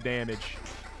big boy damage.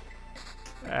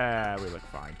 We look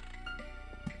fine.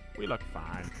 We look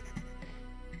fine.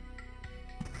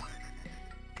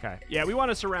 Okay. Yeah, we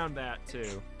want to surround that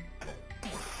too.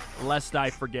 Lest I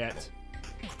forget.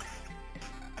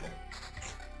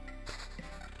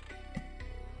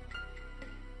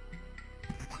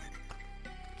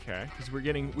 Okay, because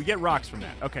we get rocks from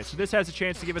that. Okay, so this has a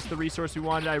chance to give us the resource we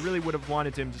wanted. I really would have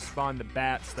wanted him to spawn the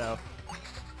bats though.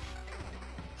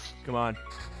 Come on.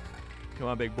 Come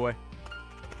on, big boy.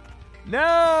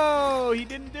 No! He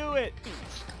didn't do it!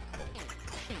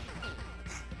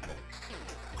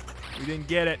 We didn't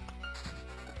get it.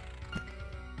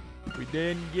 We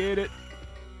didn't get it.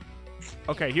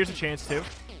 Okay, here's a chance too.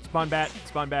 Spawn bat.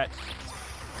 Spawn bat.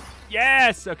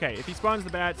 Yes! Okay, if he spawns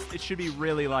the bats, it should be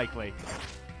really likely.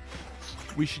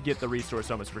 We should get the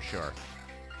resource almost for sure.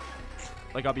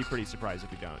 Like, I'll be pretty surprised if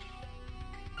we don't.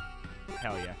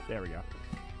 Hell yeah. There we go.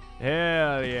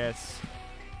 Hell yes.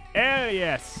 Hell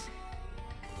yes.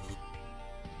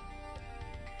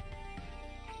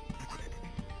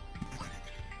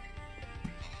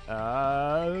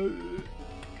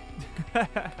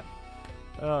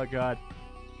 Oh, God.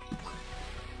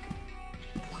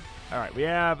 All right, we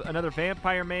have another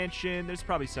vampire mansion. There's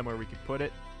probably somewhere we could put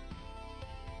it.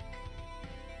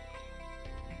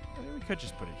 I mean, we could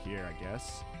just put it here, I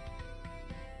guess.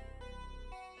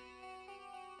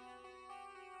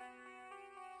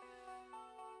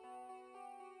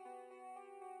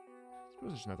 I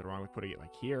suppose there's nothing wrong with putting it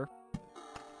like here.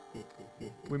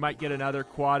 We might get another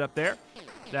quad up there.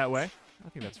 That way. I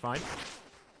think that's fine.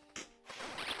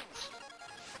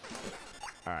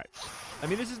 Alright. I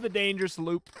mean, this is the dangerous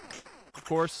loop, of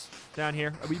course, down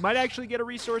here. We might actually get a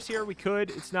resource here. We could.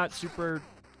 It's not super...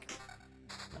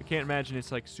 I can't imagine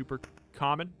it's, like, super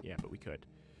common. Yeah, but we could.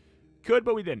 Could,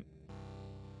 but we didn't.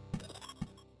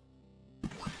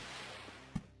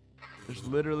 There's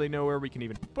literally nowhere we can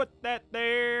even put that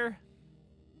there.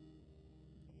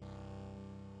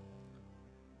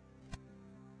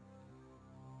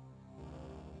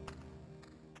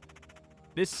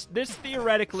 This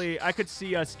theoretically, I could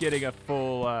see us getting a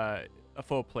full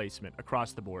placement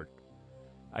across the board.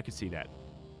 I could see that.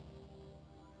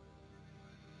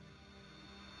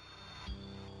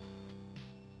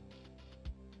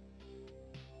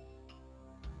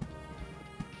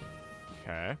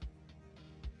 Okay.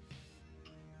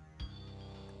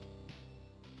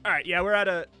 All right, yeah, we're out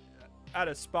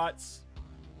of spots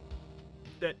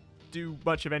that do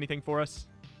much of anything for us.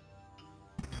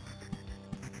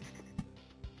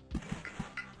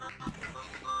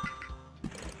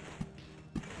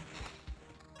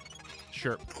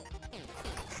 Sure.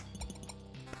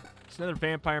 It's another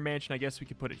vampire mansion. I guess we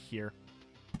could put it here.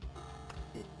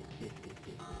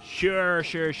 Sure,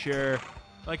 sure, sure.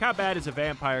 Like, how bad is a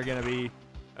vampire gonna be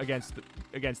against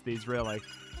these, really?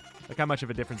 Like, how much of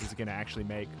a difference is it gonna actually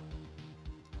make?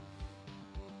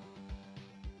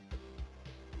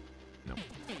 No.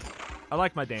 I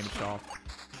like my damage off.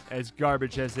 As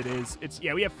garbage as it is.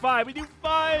 Yeah, we have 5. We do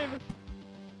 5!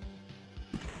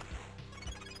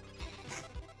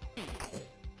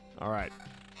 All right.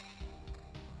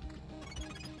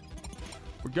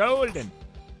 We're golden.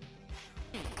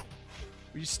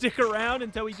 We just stick around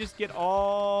until we just get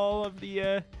all of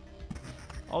the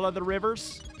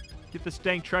rivers. Get this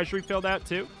dang treasury filled out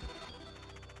too.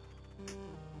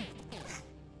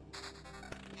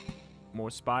 More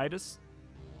spiders.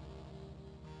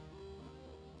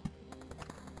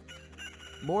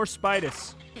 More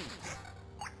spiders.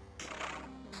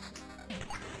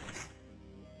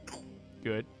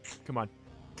 Good. Come on.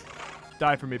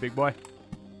 Die for me, big boy.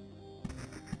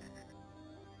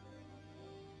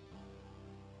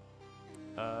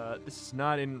 This is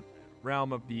not in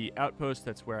realm of the outpost.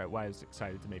 That's why I was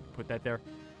excited to maybe put that there.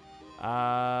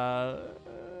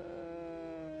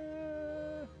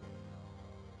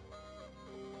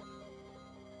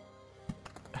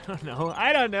 don't know.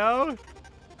 I don't know.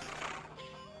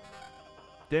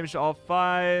 Damage to all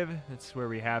 5. That's where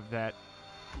we have that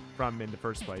from in the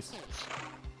first place.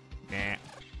 Nah.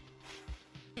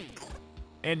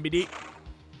 NBD.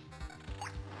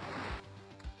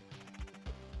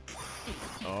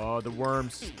 Oh, the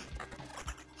worms.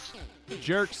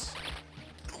 Jerks.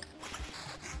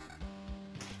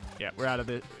 Yeah, we're out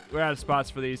of spots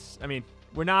for these. I mean,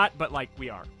 we're not, but like we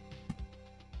are.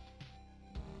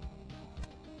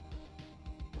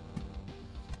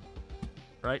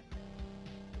 Right?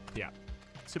 Yeah.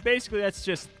 So basically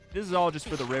this is all just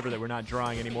for the river that we're not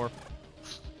drawing anymore.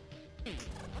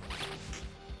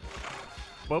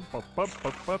 I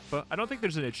don't think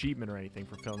there's an achievement or anything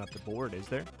for filling up the board, is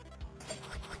there?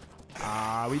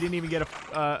 We didn't even get a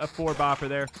 4-bopper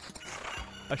there.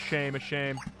 A shame, a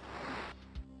shame.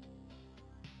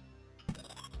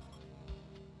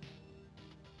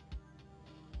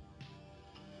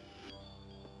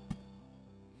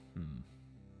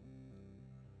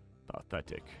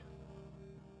 Pathetic.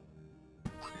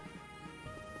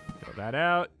 Throw that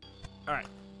out. All right.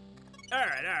 All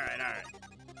right.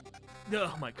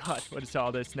 Oh my god, what is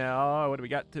all this now? What do we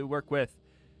got to work with?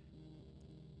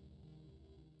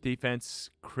 Defense,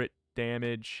 crit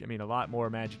damage. I mean, a lot more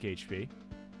magic HP.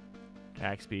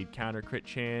 Attack speed, counter crit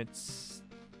chance.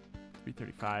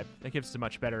 335. That gives us a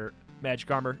much better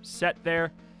magic armor set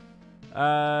there.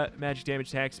 Magic damage,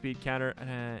 attack speed, counter.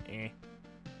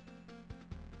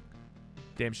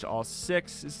 Damage to all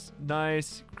 6 is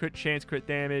nice. Crit chance, crit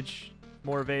damage,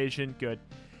 more evasion. Good.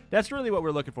 That's really what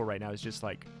we're looking for right now, is just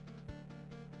like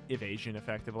evasion,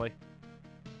 effectively.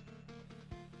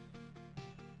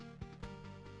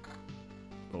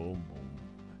 Boom, boom.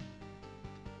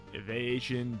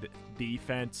 Evasion,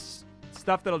 defense,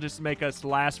 stuff that'll just make us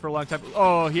last for a long time.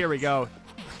 Oh, here we go.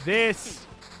 This,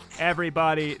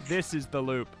 everybody, this is the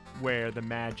loop where the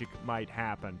magic might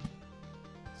happen.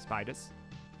 Spiders.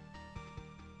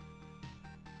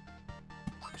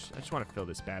 I just want to fill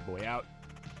this bad boy out.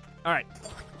 All right,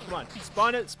 come on,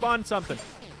 spawn it, spawn something.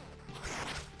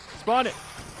 Spawn it.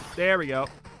 There we go.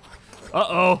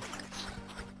 Uh-oh.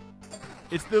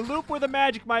 It's the loop where the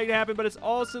magic might happen, but it's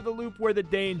also the loop where the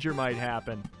danger might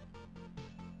happen.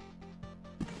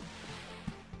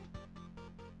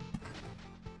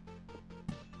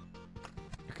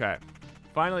 Okay.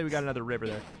 Finally, we got another river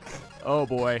there. Oh,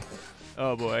 boy.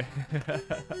 Oh, boy.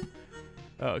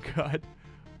 Oh, God.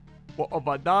 What have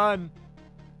I done?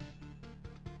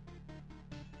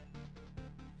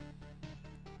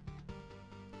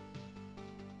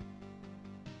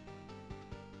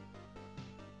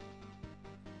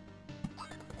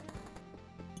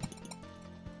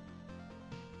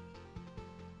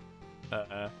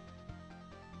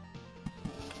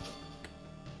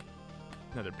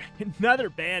 Another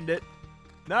bandit.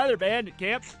 Another bandit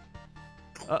camp.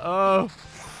 Uh-oh.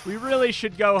 We really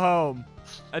should go home.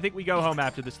 I think we go home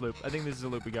after this loop. I think this is a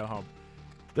loop we go home.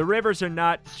 The rivers are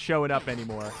not showing up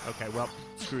anymore. Okay, well,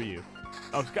 screw you.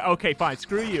 Oh, okay, fine.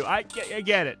 Screw you. I get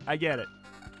it. I get it.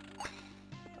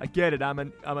 I get it. I'm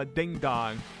a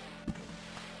ding-dong.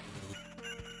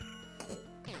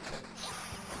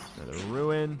 Another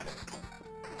ruin.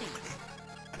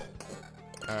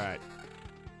 All right.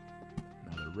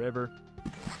 Another river.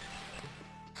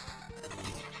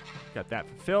 Got that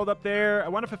fulfilled up there. I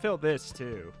want to fulfill this,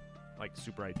 too. Like,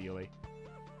 super ideally.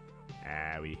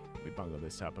 Ah, we bungled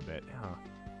this up a bit, huh?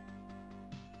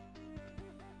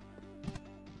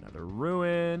 Another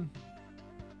ruin.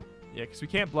 Yeah, because we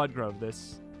can't Bloodgrove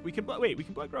this. We can wait, we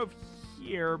can Bloodgrove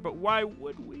here, but why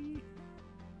would we?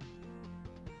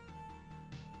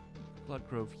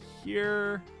 Bloodgrove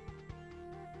here.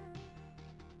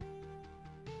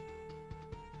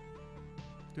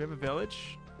 Do we have a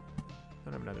village? I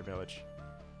don't have another village.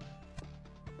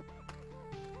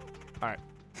 All right.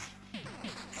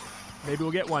 Maybe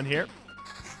we'll get one here.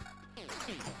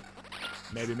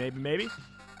 Maybe.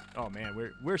 Oh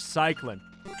man, we're cycling.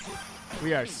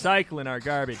 We are cycling our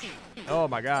garbage. Oh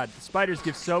my god, the spiders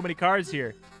give so many cards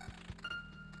here.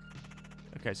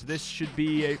 Okay, so this should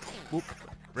be a whoop,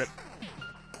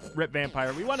 rip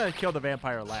vampire. We want to kill the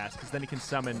vampire last because then he can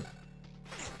summon.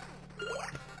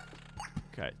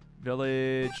 Okay,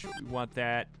 village. We want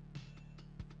that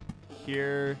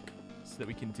here. So that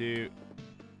we can do...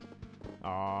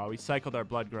 Aw, we cycled our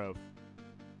Bloodgrove.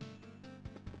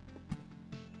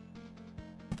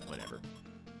 Whatever.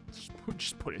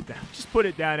 Just put it down. Just put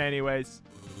it down anyways.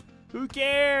 Who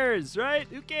cares, right?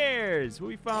 Who cares?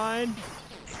 We'll be fine.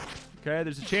 Okay,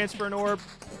 there's a chance for an orb.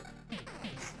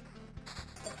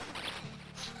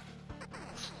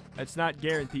 It's not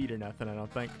guaranteed or nothing, I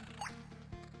don't think.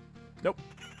 Nope.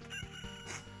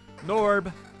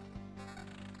 Norb.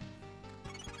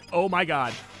 Oh my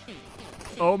god.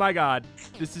 Oh my god.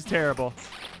 This is terrible.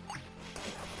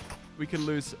 We could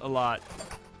lose a lot.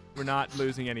 We're not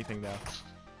losing anything, though.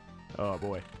 Oh,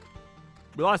 boy.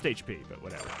 We lost HP, but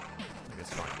whatever. I guess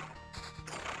it's fine.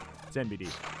 It's NBD.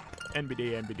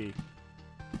 NBD, NBD.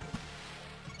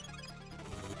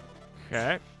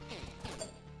 Okay.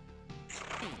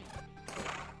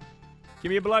 Give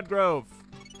me a blood grove.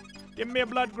 Give me a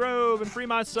blood grove and free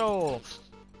my soul.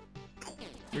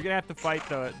 You're gonna have to fight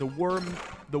the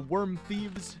worm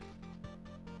thieves.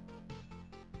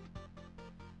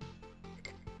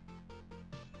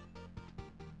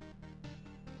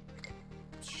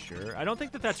 Sure. I don't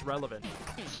think that that's relevant.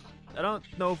 I don't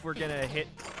know if we're gonna hit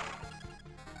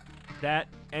that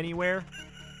anywhere.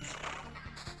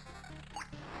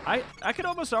 I could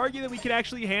almost argue that we could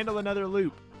actually handle another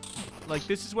loop. Like,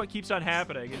 this is what keeps on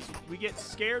happening, is we get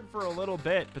scared for a little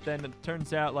bit, but then it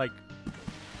turns out, like,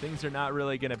 things are not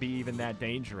really going to be even that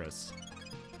dangerous.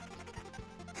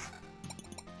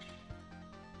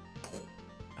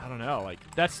 I don't know. Like,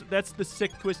 that's the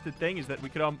sick, twisted thing, is that we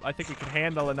could, I think we could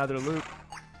handle another loop.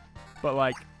 But,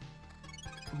 like,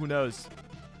 who knows?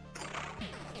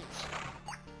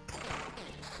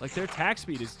 Like, their attack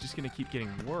speed is just going to keep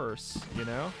getting worse, you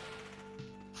know?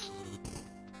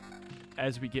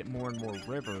 As we get more and more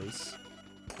rivers.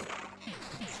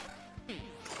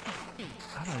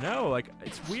 I don't know. Like,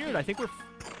 it's weird. I think we're...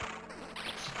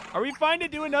 Are we fine to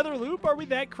do another loop? Are we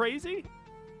that crazy?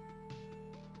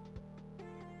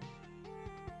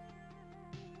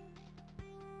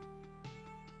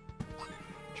 I'm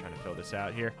trying to fill this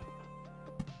out here.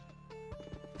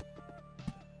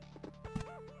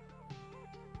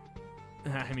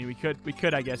 I mean, we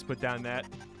could, I guess, put down that.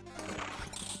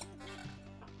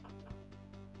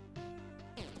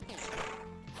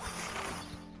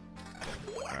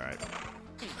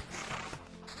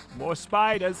 More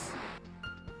spiders.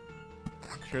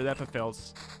 Sure, that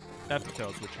fulfills. That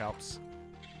fulfills, which helps.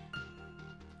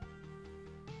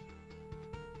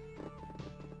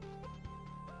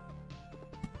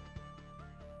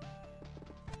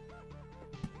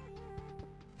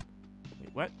 Wait,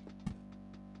 what?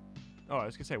 Oh, I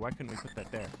was gonna say, why couldn't we put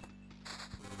that there?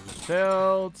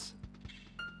 Filled.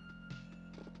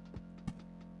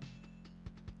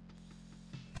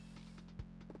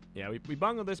 Yeah, we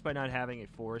bungled this by not having a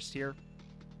forest here.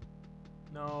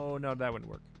 No, that wouldn't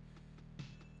work.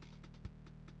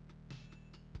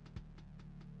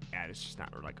 Yeah, it's just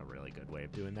not like a really good way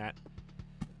of doing that.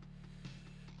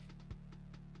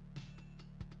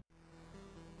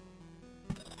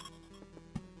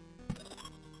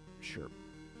 Sure.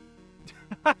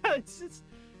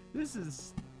 This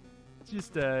is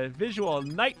just a visual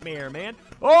nightmare, man.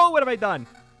 Oh, what have I done?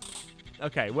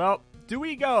 Okay, well... Do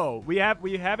we go? We have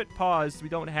it paused. We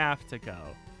don't have to go.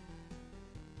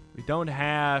 We don't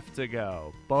have to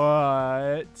go,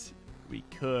 but we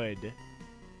could.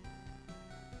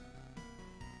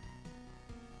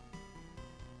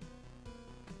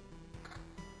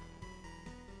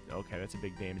 Okay, that's a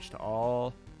big damage to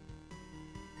all.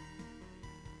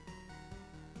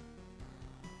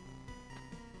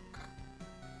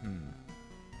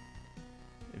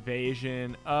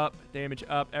 Evasion up, damage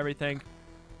up, everything.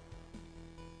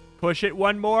 Push it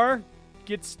one more.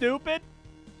 Get stupid.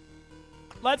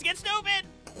 Let's get stupid.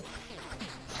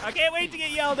 I can't wait to get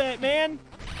yelled at, man.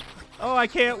 Oh, I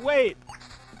can't wait.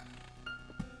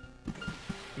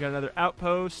 We got another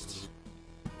outpost.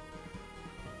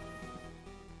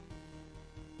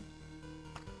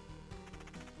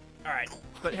 All right.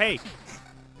 But hey,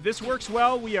 this works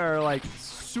well. We are like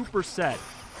super set.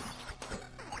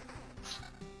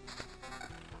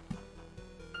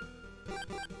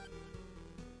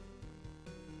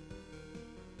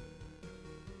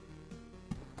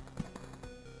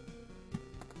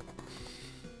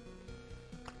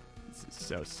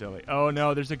 So silly. Oh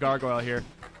no, there's a gargoyle here.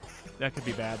 That could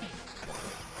be bad.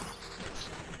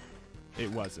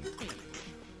 It wasn't.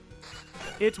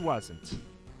 It wasn't.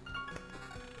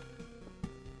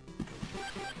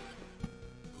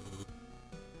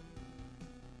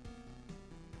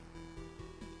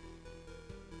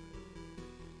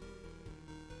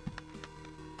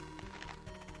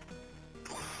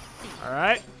 All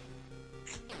right.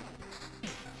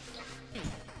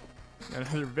 Got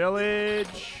another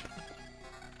village.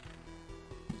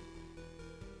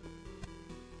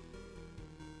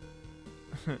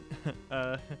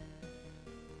 I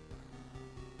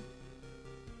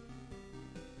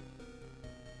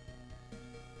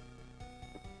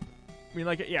mean,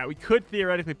 like, yeah, we could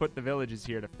theoretically put the villages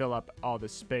here to fill up all the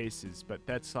spaces, but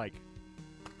that's like,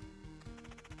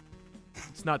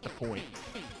 it's not the point.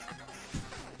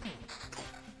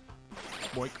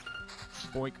 Boink.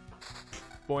 Boink.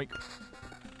 Boink.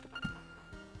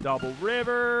 Double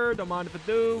river. Don't mind if I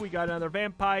do. We got another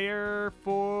vampire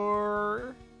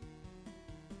for...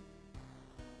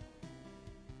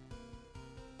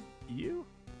 you?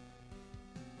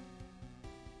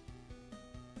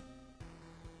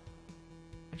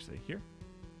 Actually, here?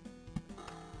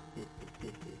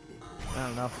 I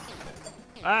don't know.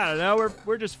 I don't know.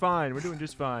 We're just fine. We're doing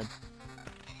just fine.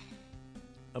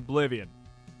 Oblivion.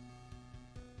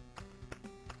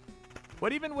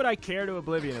 What even would I care to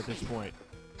Oblivion at this point?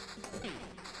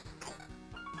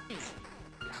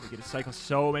 God, we get to cycle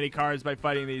so many cards by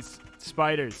fighting these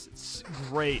spiders. It's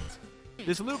great.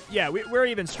 This loop, yeah, we're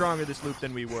even stronger this loop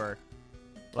than we were.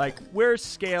 Like, we're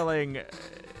scaling.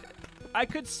 I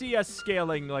could see us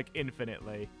scaling, like,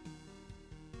 infinitely.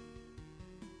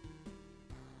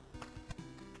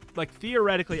 Like,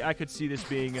 theoretically, I could see this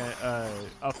being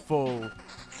a full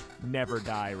never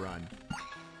die run.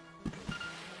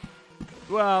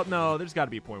 Well, no, there's got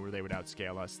to be a point where they would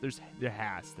outscale us. There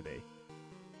has to be.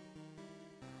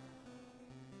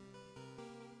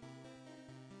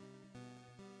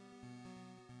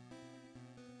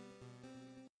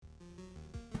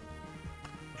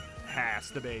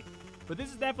 Has to be. But this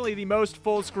is definitely the most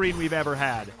full screen we've ever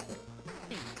had.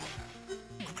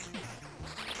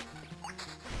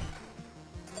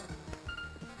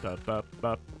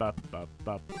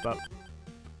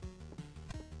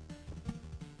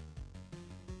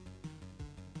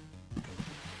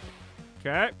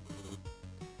 Okay.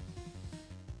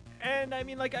 And I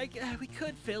mean, like, we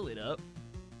could fill it up.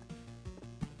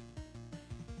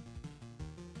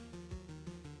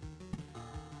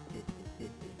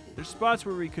 There's spots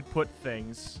where we could put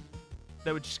things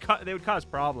that would just they would cause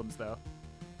problems, though.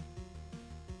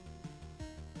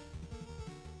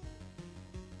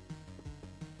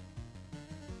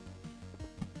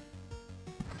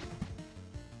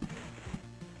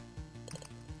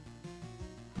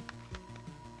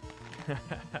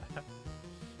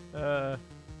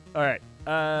 All right.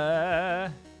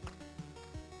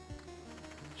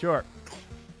 Sure.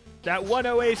 That one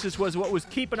oasis was what was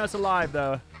keeping us alive,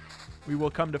 though. We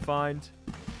will come to find.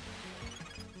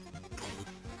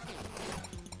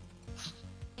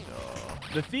 Oh.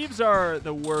 The thieves are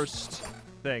the worst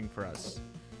thing for us.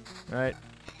 All right.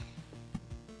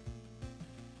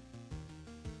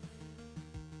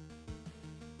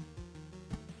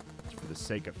 Just for the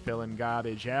sake of filling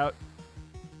garbage out.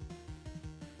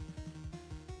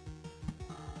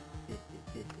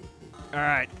 All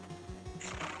right.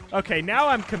 Okay, now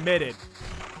I'm committed.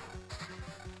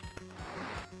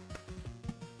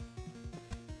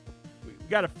 We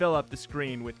got to fill up the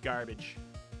screen with garbage.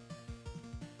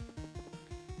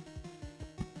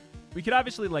 We could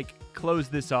obviously, like, close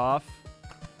this off.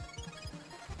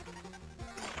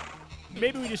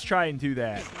 Maybe we just try and do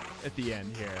that at the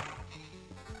end here.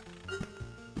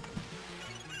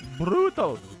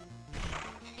 Brutal.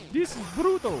 This is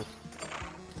brutal.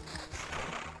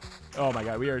 Oh my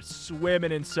god, we are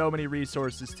swimming in so many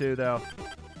resources too, though.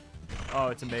 Oh,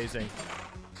 it's amazing.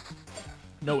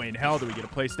 No way in hell do we get to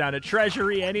place down a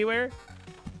treasury anywhere.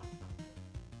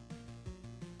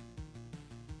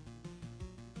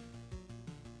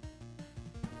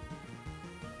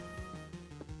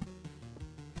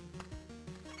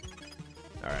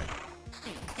 All right.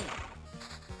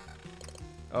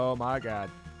 Oh my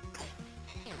god.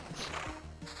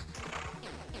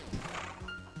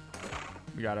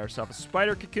 We got ourselves a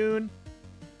spider cocoon.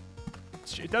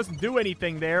 It doesn't do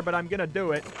anything there, but I'm gonna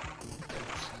do it.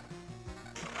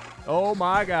 Oh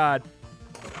my god.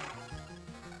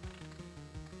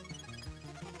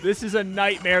 This is a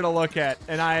nightmare to look at,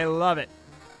 and I love it.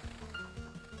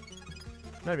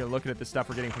 I'm not even looking at the stuff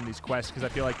we're getting from these quests, because I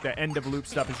feel like the end of loop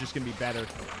stuff is just gonna be better.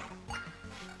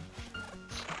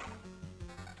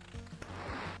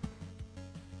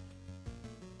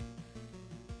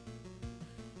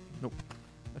 Nope.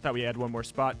 I thought we had one more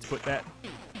spot to put that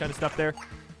kind of stuff there.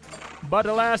 But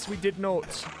alas, we did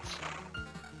not.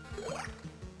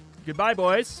 Goodbye,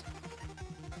 boys.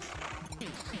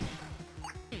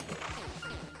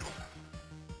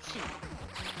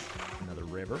 Another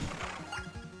river.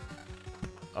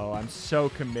 Oh, I'm so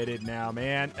committed now,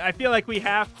 man. I feel like we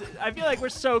have to. I feel like we're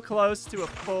so close to a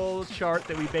full chart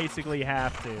that we basically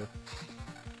have to.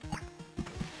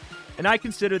 And I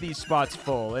consider these spots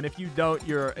full. And if you don't,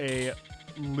 you're a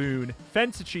loon.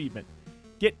 Fence achievement.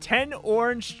 Get 10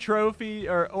 orange trophy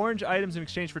or orange items in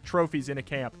exchange for trophies in a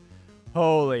camp.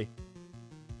 Holy.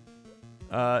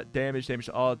 Damage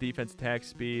to all defense attack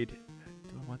speed.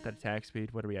 Do I want that attack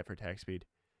speed? What do we have for attack speed?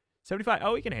 75.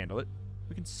 Oh, we can handle it.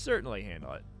 We can certainly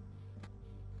handle it.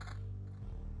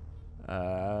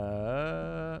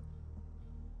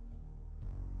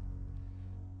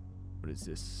 is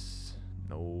this?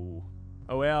 No.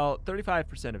 Oh, well,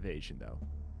 35% evasion, though.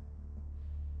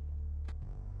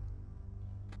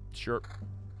 Sure.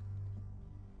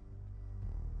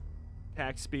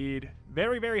 Attack speed.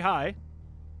 Very, very high.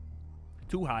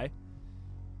 Too high.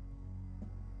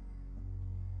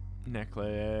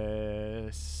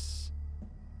 Necklace.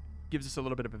 Gives us a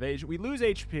little bit of evasion. We lose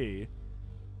HP.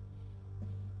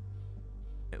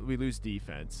 We lose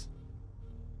defense.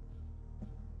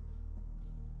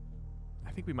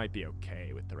 I think we might be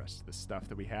okay with the rest of the stuff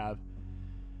that we have.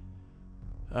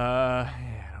 Yeah,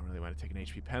 I don't really want to take an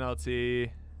HP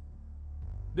penalty.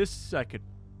 This I could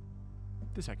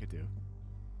do.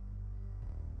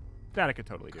 That I could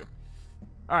totally do.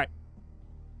 All right.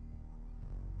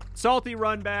 Salty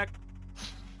run back.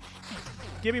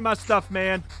 Give me my stuff,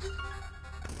 man.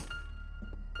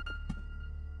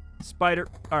 Spider.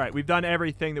 All right, we've done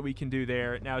everything that we can do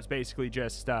there. Now it's basically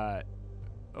just, oh,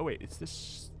 wait, it's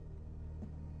this.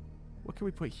 What can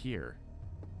we put here?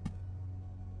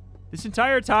 This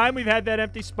entire time we've had that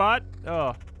empty spot?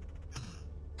 Oh.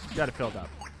 Got it filled up.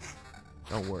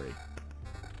 Don't worry.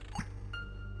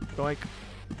 Boink.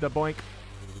 The boink.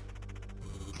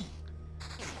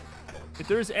 If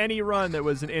there's any run that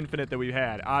was an infinite that we've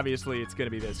had, obviously it's going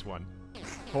to be this one.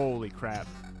 Holy crap.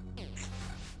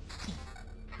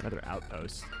 Another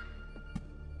outpost.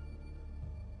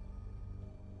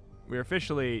 We're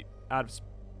officially out of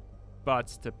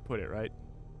spots to put it, right?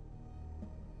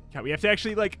 God, we have to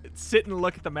actually, like, sit and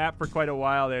look at the map for quite a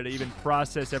while there to even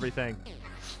process everything.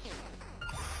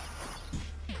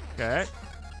 Okay.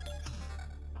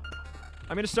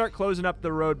 I'm going to start closing up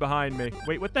the road behind me.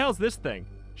 Wait, what the hell's this thing?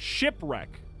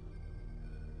 Shipwreck.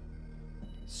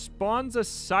 Spawns a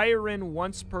siren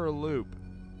once per loop.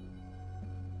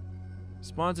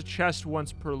 Spawns a chest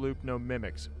once per loop, no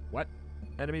mimics. What?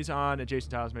 Enemies on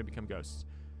adjacent tiles may become ghosts.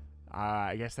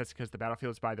 I guess that's because the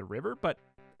battlefield's by the river, but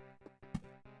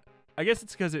I guess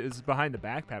it's because it is behind the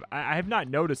backpack. I have not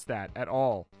noticed that at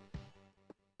all.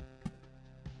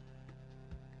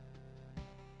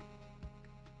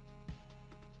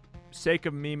 Sake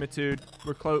of memitude,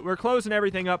 we're closing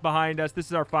everything up behind us. This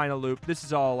is our final loop. This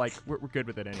is all like we're good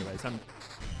with it anyways.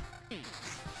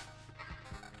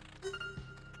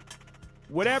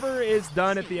 Whatever is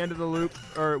done at the end of the loop,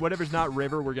 or whatever's not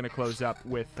river, we're gonna close up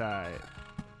with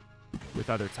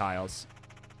other tiles.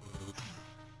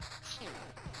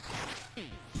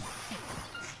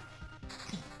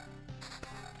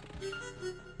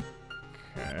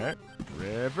 Okay,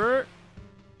 river,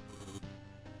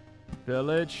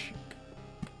 village.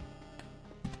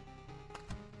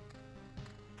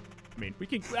 I mean,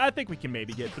 I think we can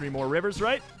maybe get 3 more rivers,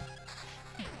 right?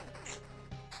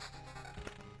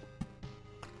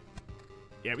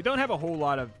 Yeah, we don't have a whole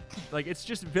lot of, like, it's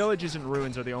just villages and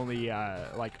ruins are the only,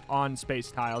 like,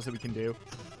 on-space tiles that we can do.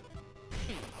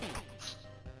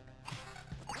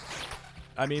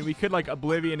 I mean, we could, like,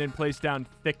 Oblivion and place down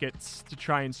thickets to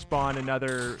try and spawn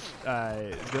another,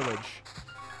 village.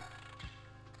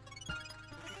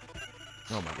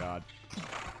 Oh, my God.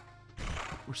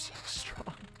 We're so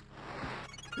strong.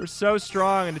 We're so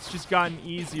strong, and it's just gotten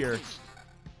easier.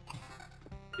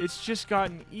 It's just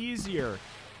gotten easier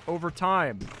over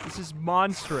time. This is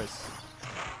monstrous.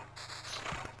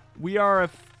 We are a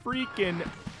freaking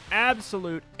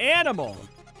absolute animal.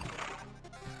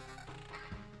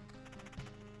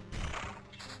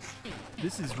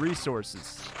 This is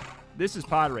resources. This is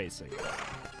pod racing.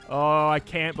 Oh, I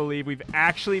can't believe we've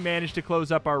actually managed to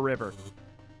close up our river.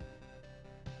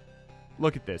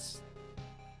 Look at this.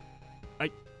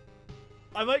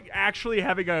 I'm like actually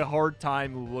having a hard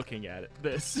time looking at it.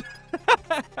 This.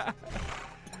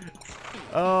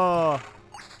 Oh.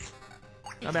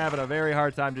 I'm having a very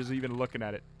hard time just even looking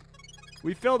at it.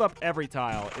 We filled up every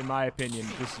tile, in my opinion.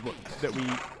 This is what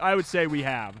I would say we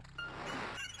have.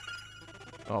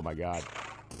 Oh my God.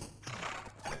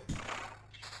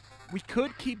 We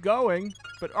could keep going,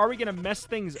 but are we gonna mess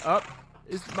things up?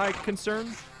 Is my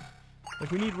concern.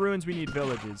 Like, we need ruins, we need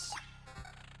villages.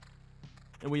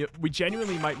 And we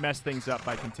genuinely might mess things up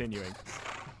by continuing.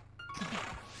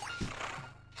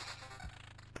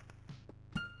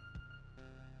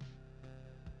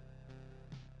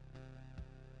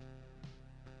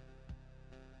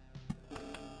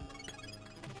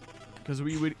 Because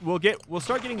we'll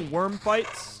start getting worm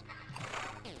fights.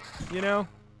 You know?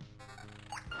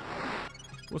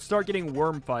 We'll start getting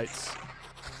worm fights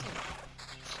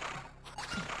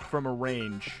from a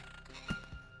range.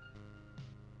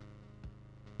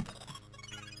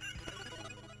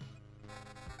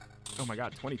 Oh my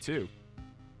God, 22.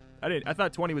 I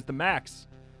thought 20 was the max.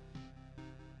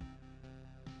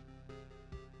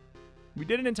 We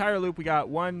did an entire loop. We got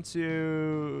 1,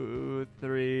 2,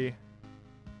 3,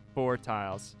 4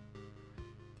 tiles.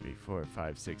 3, 4,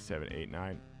 5, 6, 7, 8,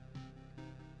 9.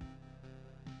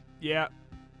 Yeah.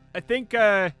 I think,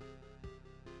 cause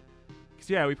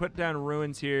yeah, we put down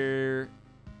ruins here.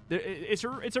 It's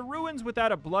a ruins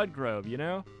without a blood grove, you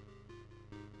know?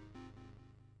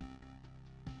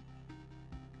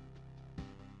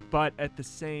 But at the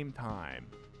same time,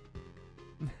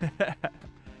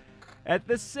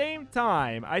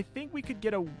 I think we could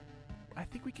get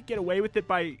away with it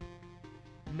by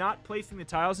not placing the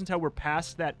tiles until we're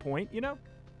past that point, you know?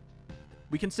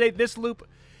 We can say this loop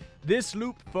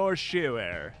for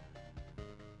sure.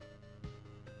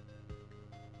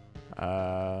 We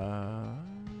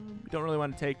don't really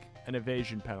want to take an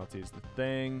evasion penalty is the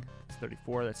thing. It's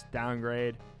 34, that's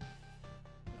downgrade.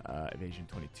 Evasion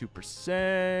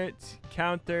 22%.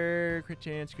 Counter, crit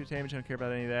chance, crit damage, I don't care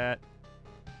about any of that.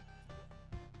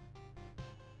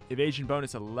 Evasion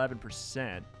bonus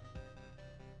 11%.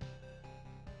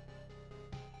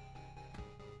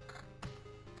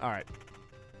 Alright.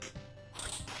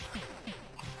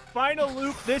 Final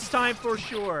loop this time for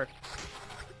sure.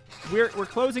 We're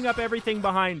closing up everything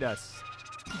behind us.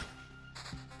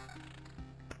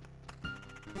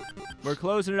 We're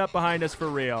closing it up behind us for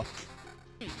real.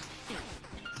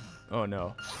 Oh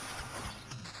no.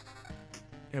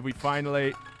 Have we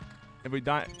finally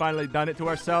done it to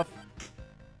ourselves?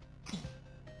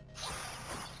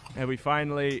 Have we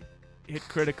finally hit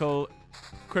critical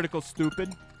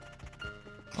stupid?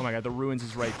 Oh my god, the ruins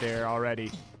is right there already.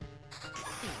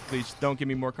 Please don't give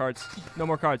me more cards. No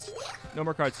more cards. No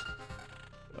more cards.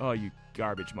 Oh, you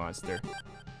garbage monster.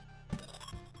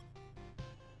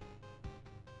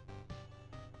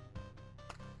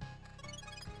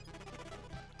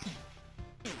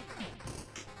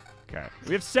 Okay.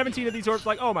 We have 17 of these orbs.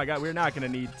 Like, oh my god, we're not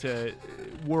going to need to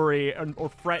worry or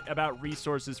fret about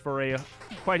resources for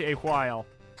quite a while.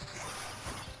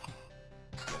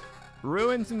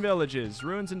 Ruins and villages.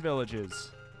 Ruins and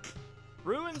villages.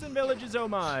 Ruins and villages, oh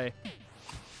my.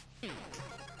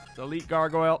 Elite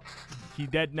gargoyle. He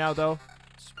dead now, though.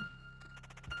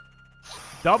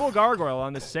 Double gargoyle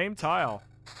on the same tile.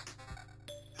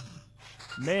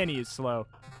 Man, he is slow.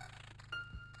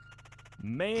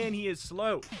 Man, he is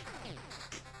slow.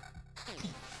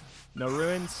 No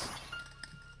ruins.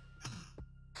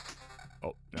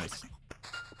 Oh, nice.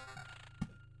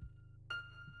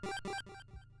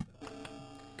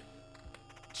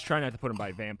 Just try not to put him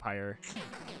by vampire.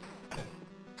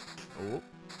 Oh.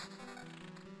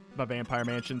 By vampire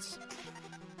mansions.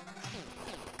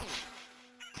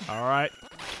 Alright.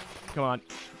 Come on.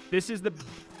 This is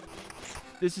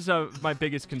my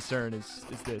biggest concern is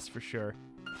this for sure.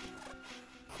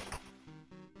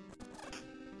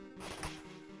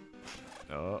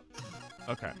 Oh.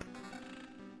 Okay.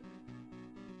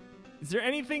 Is there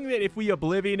anything that if we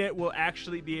Oblivion it, we'll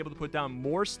actually be able to put down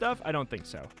more stuff? I don't think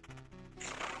so.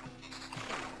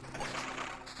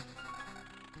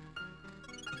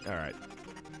 Alright.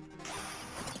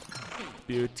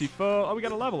 Beautiful. Oh, we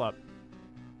got a level up.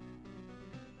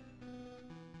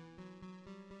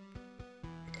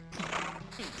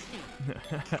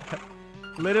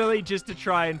 Literally just to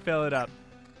try and fill it up.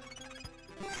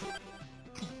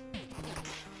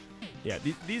 Yeah,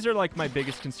 these are like my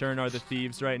biggest concern are the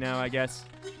thieves right now, I guess.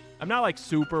 I'm not like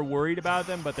super worried about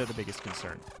them, but they're the biggest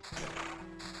concern.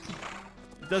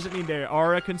 It doesn't mean they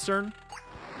are a concern.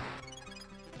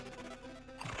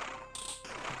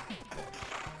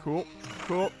 Cool.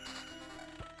 Cool.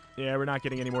 Yeah, we're not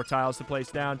getting any more tiles to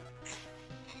place down.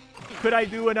 Could I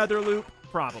do another loop?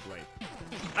 Probably.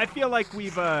 I feel like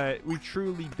we've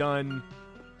truly done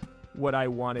what I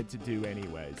wanted to do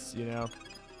anyways, you know?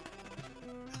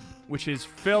 Which is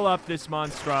fill up this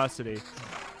monstrosity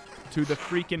to the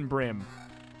freaking brim.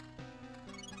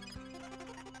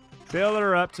 Fill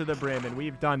her up to the brim, and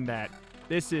we've done that.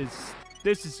 This is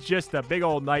just a big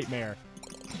old nightmare.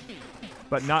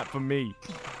 But not for me.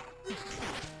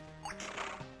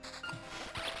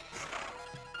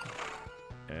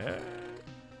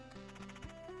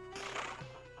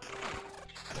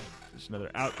 There's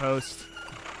another outpost.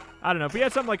 I don't know. If we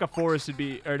had something like a forest, it'd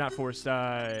be... Or not forest,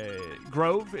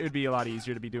 grove, it would be a lot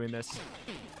easier to be doing this.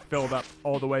 Filled up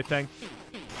all the way thing.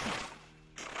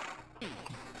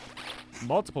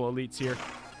 Multiple elites here.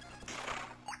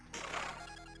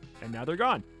 And now they're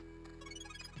gone.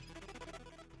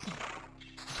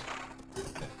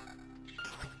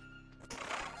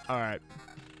 Alright.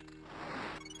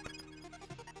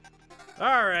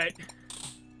 Alright.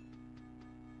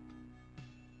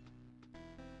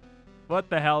 What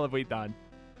the hell have we done?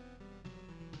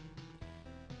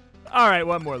 Alright,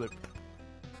 one more loop.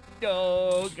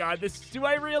 Oh, God. Do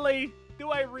I really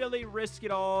risk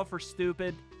it all for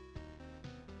stupid?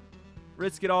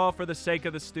 Risk it all for the sake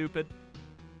of the stupid?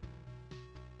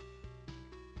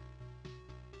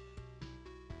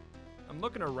 I'm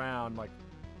looking around, like,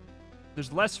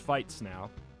 there's less fights now.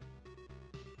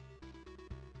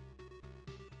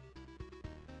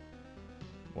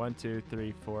 One, two,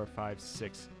 three, four, five,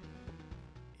 six.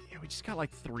 Yeah, we just got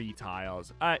like 3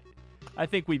 tiles. I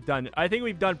think we've done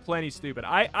plenty stupid.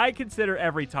 I consider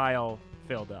every tile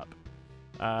filled up.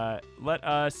 Let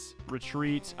us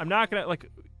retreat. I'm not gonna, like,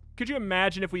 could you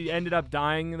imagine if we ended up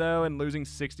dying though and losing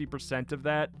 60% of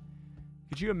that?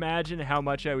 Could you imagine how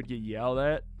much I would get yelled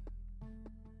at?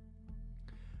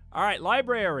 All right,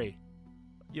 library.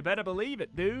 You better believe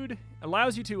it, dude.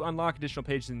 Allows you to unlock additional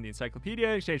pages in the encyclopedia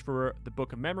in exchange for the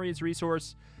Book of Memories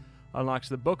resource. Unlocks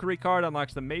the Bookery card.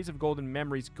 Unlocks the Maze of Golden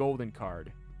Memories golden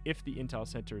card. If the Intel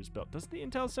Center is built. Does the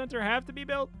Intel Center have to be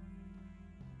built?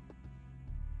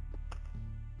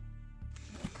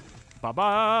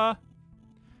 Ba-ba!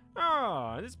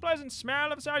 Ah, this pleasant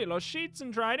smell of cellulose sheets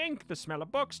and dried ink. The smell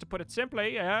of books, to put it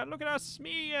simply. Look at us,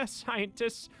 me,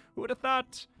 scientists. Who would have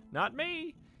thought? Not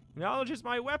me. Knowledge is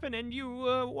my weapon, and you,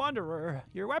 wanderer.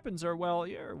 Your weapons are, well,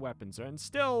 your weapons are, and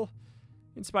still,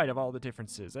 in spite of all the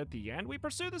differences, at the end, we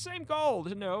pursue the same goal,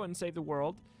 to know and save the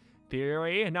world.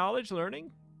 Theory, knowledge,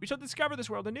 learning. We shall discover this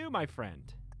world anew, my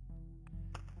friend.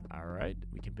 All right,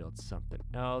 we can build something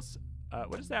else.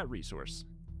 What is that resource?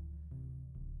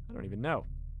 I don't even know.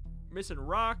 Missing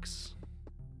rocks.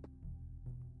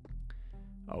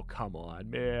 Oh, come on,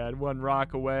 man. 1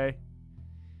 rock away.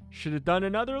 Should have done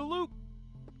another loop.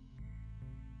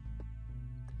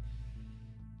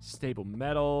 Stable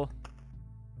metal.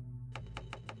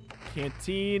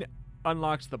 Canteen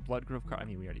unlocks the blood growth card. I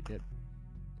mean, we already did.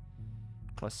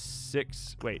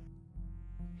 +6. Wait.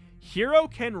 Hero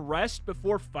can rest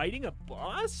before fighting a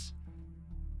boss?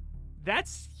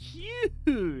 That's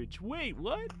huge. Wait,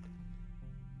 what?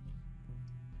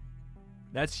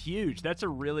 That's huge. That's a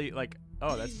really, like,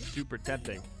 oh, that's super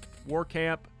tempting. War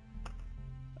camp.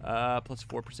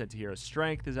 +4% to hero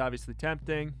strength is obviously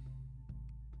tempting.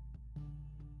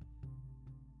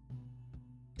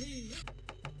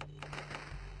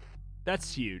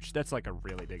 That's huge. That's like a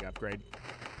really big upgrade.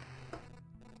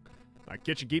 My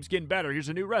kitchen keeps getting better. Here's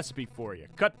a new recipe for you.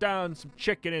 Cut down some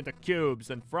chicken into cubes,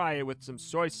 then fry it with some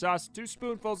soy sauce, 2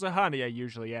 spoonfuls of honey. I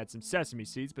usually add some sesame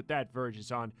seeds, but that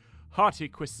verges on haughty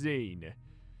cuisine.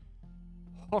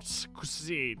 Hot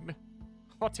cuisine.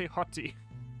 Hotty hotty.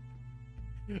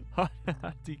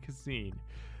 Hotty cuisine.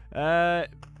 Let's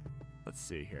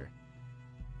see here.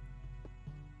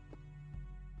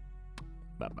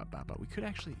 But we could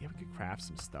actually, yeah, we could craft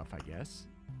some stuff, I guess.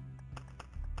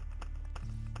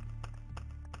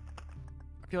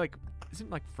 I feel like,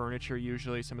 isn't like furniture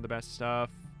usually some of the best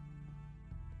stuff?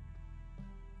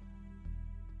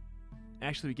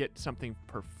 Actually, we get something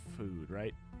per food,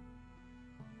 right?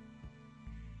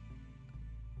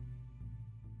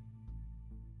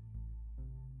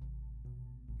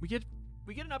 We get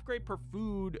an upgrade per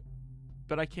food,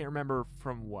 but I can't remember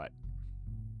from what.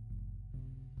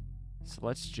 So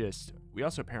let's just... We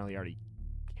also apparently already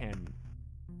can...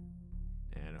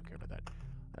 I don't care about that.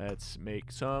 Let's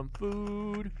make some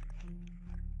food.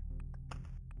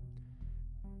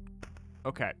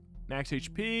 Okay. Max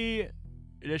HP.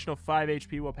 Additional 5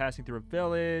 HP while passing through a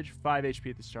village. 5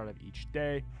 HP at the start of each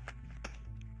day.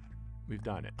 We've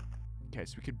done it. Okay,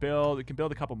 so we can build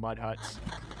a couple mud huts.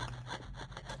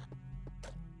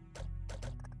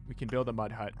 We can build a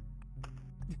mud hut.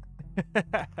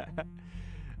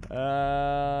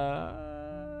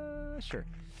 Sure.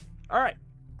 All right.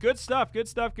 Good stuff, good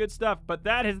stuff, good stuff. But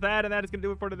that is that, and that is going to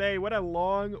do it for today. What a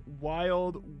long,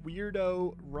 wild,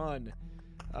 weirdo run.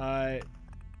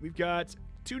 We've got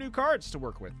 2 new cards to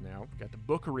work with now. We've got the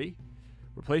Bookery.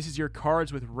 Replaces your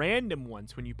cards with random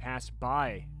ones when you pass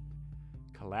by.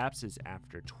 Collapses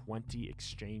after 20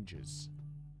 exchanges.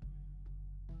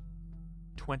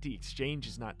 20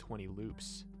 exchanges, not 20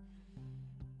 loops.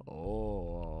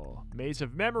 Oh. Maze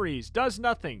of Memories. Does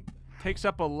nothing. Takes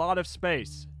up a lot of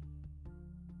space.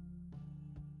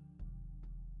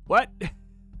 What?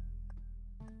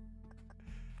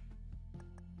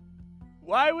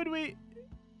 Why would we...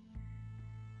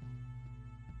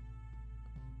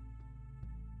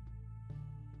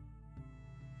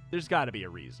 There's got to be a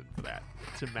reason for that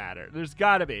to matter. There's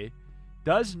got to be.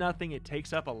 Does nothing. It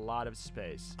takes up a lot of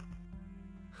space.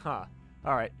 Huh.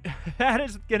 All right. That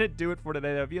is going to do it for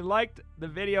today, though. If you liked the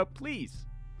video, please,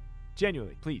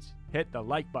 genuinely, please hit the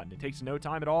like button. It takes no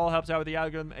time at all. Helps out with the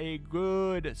algorithm a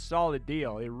good, solid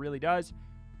deal. It really does.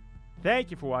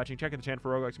 Thank you for watching. Check out the channel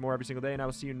for roguelikes more every single day, and I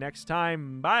will see you next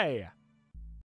time. Bye!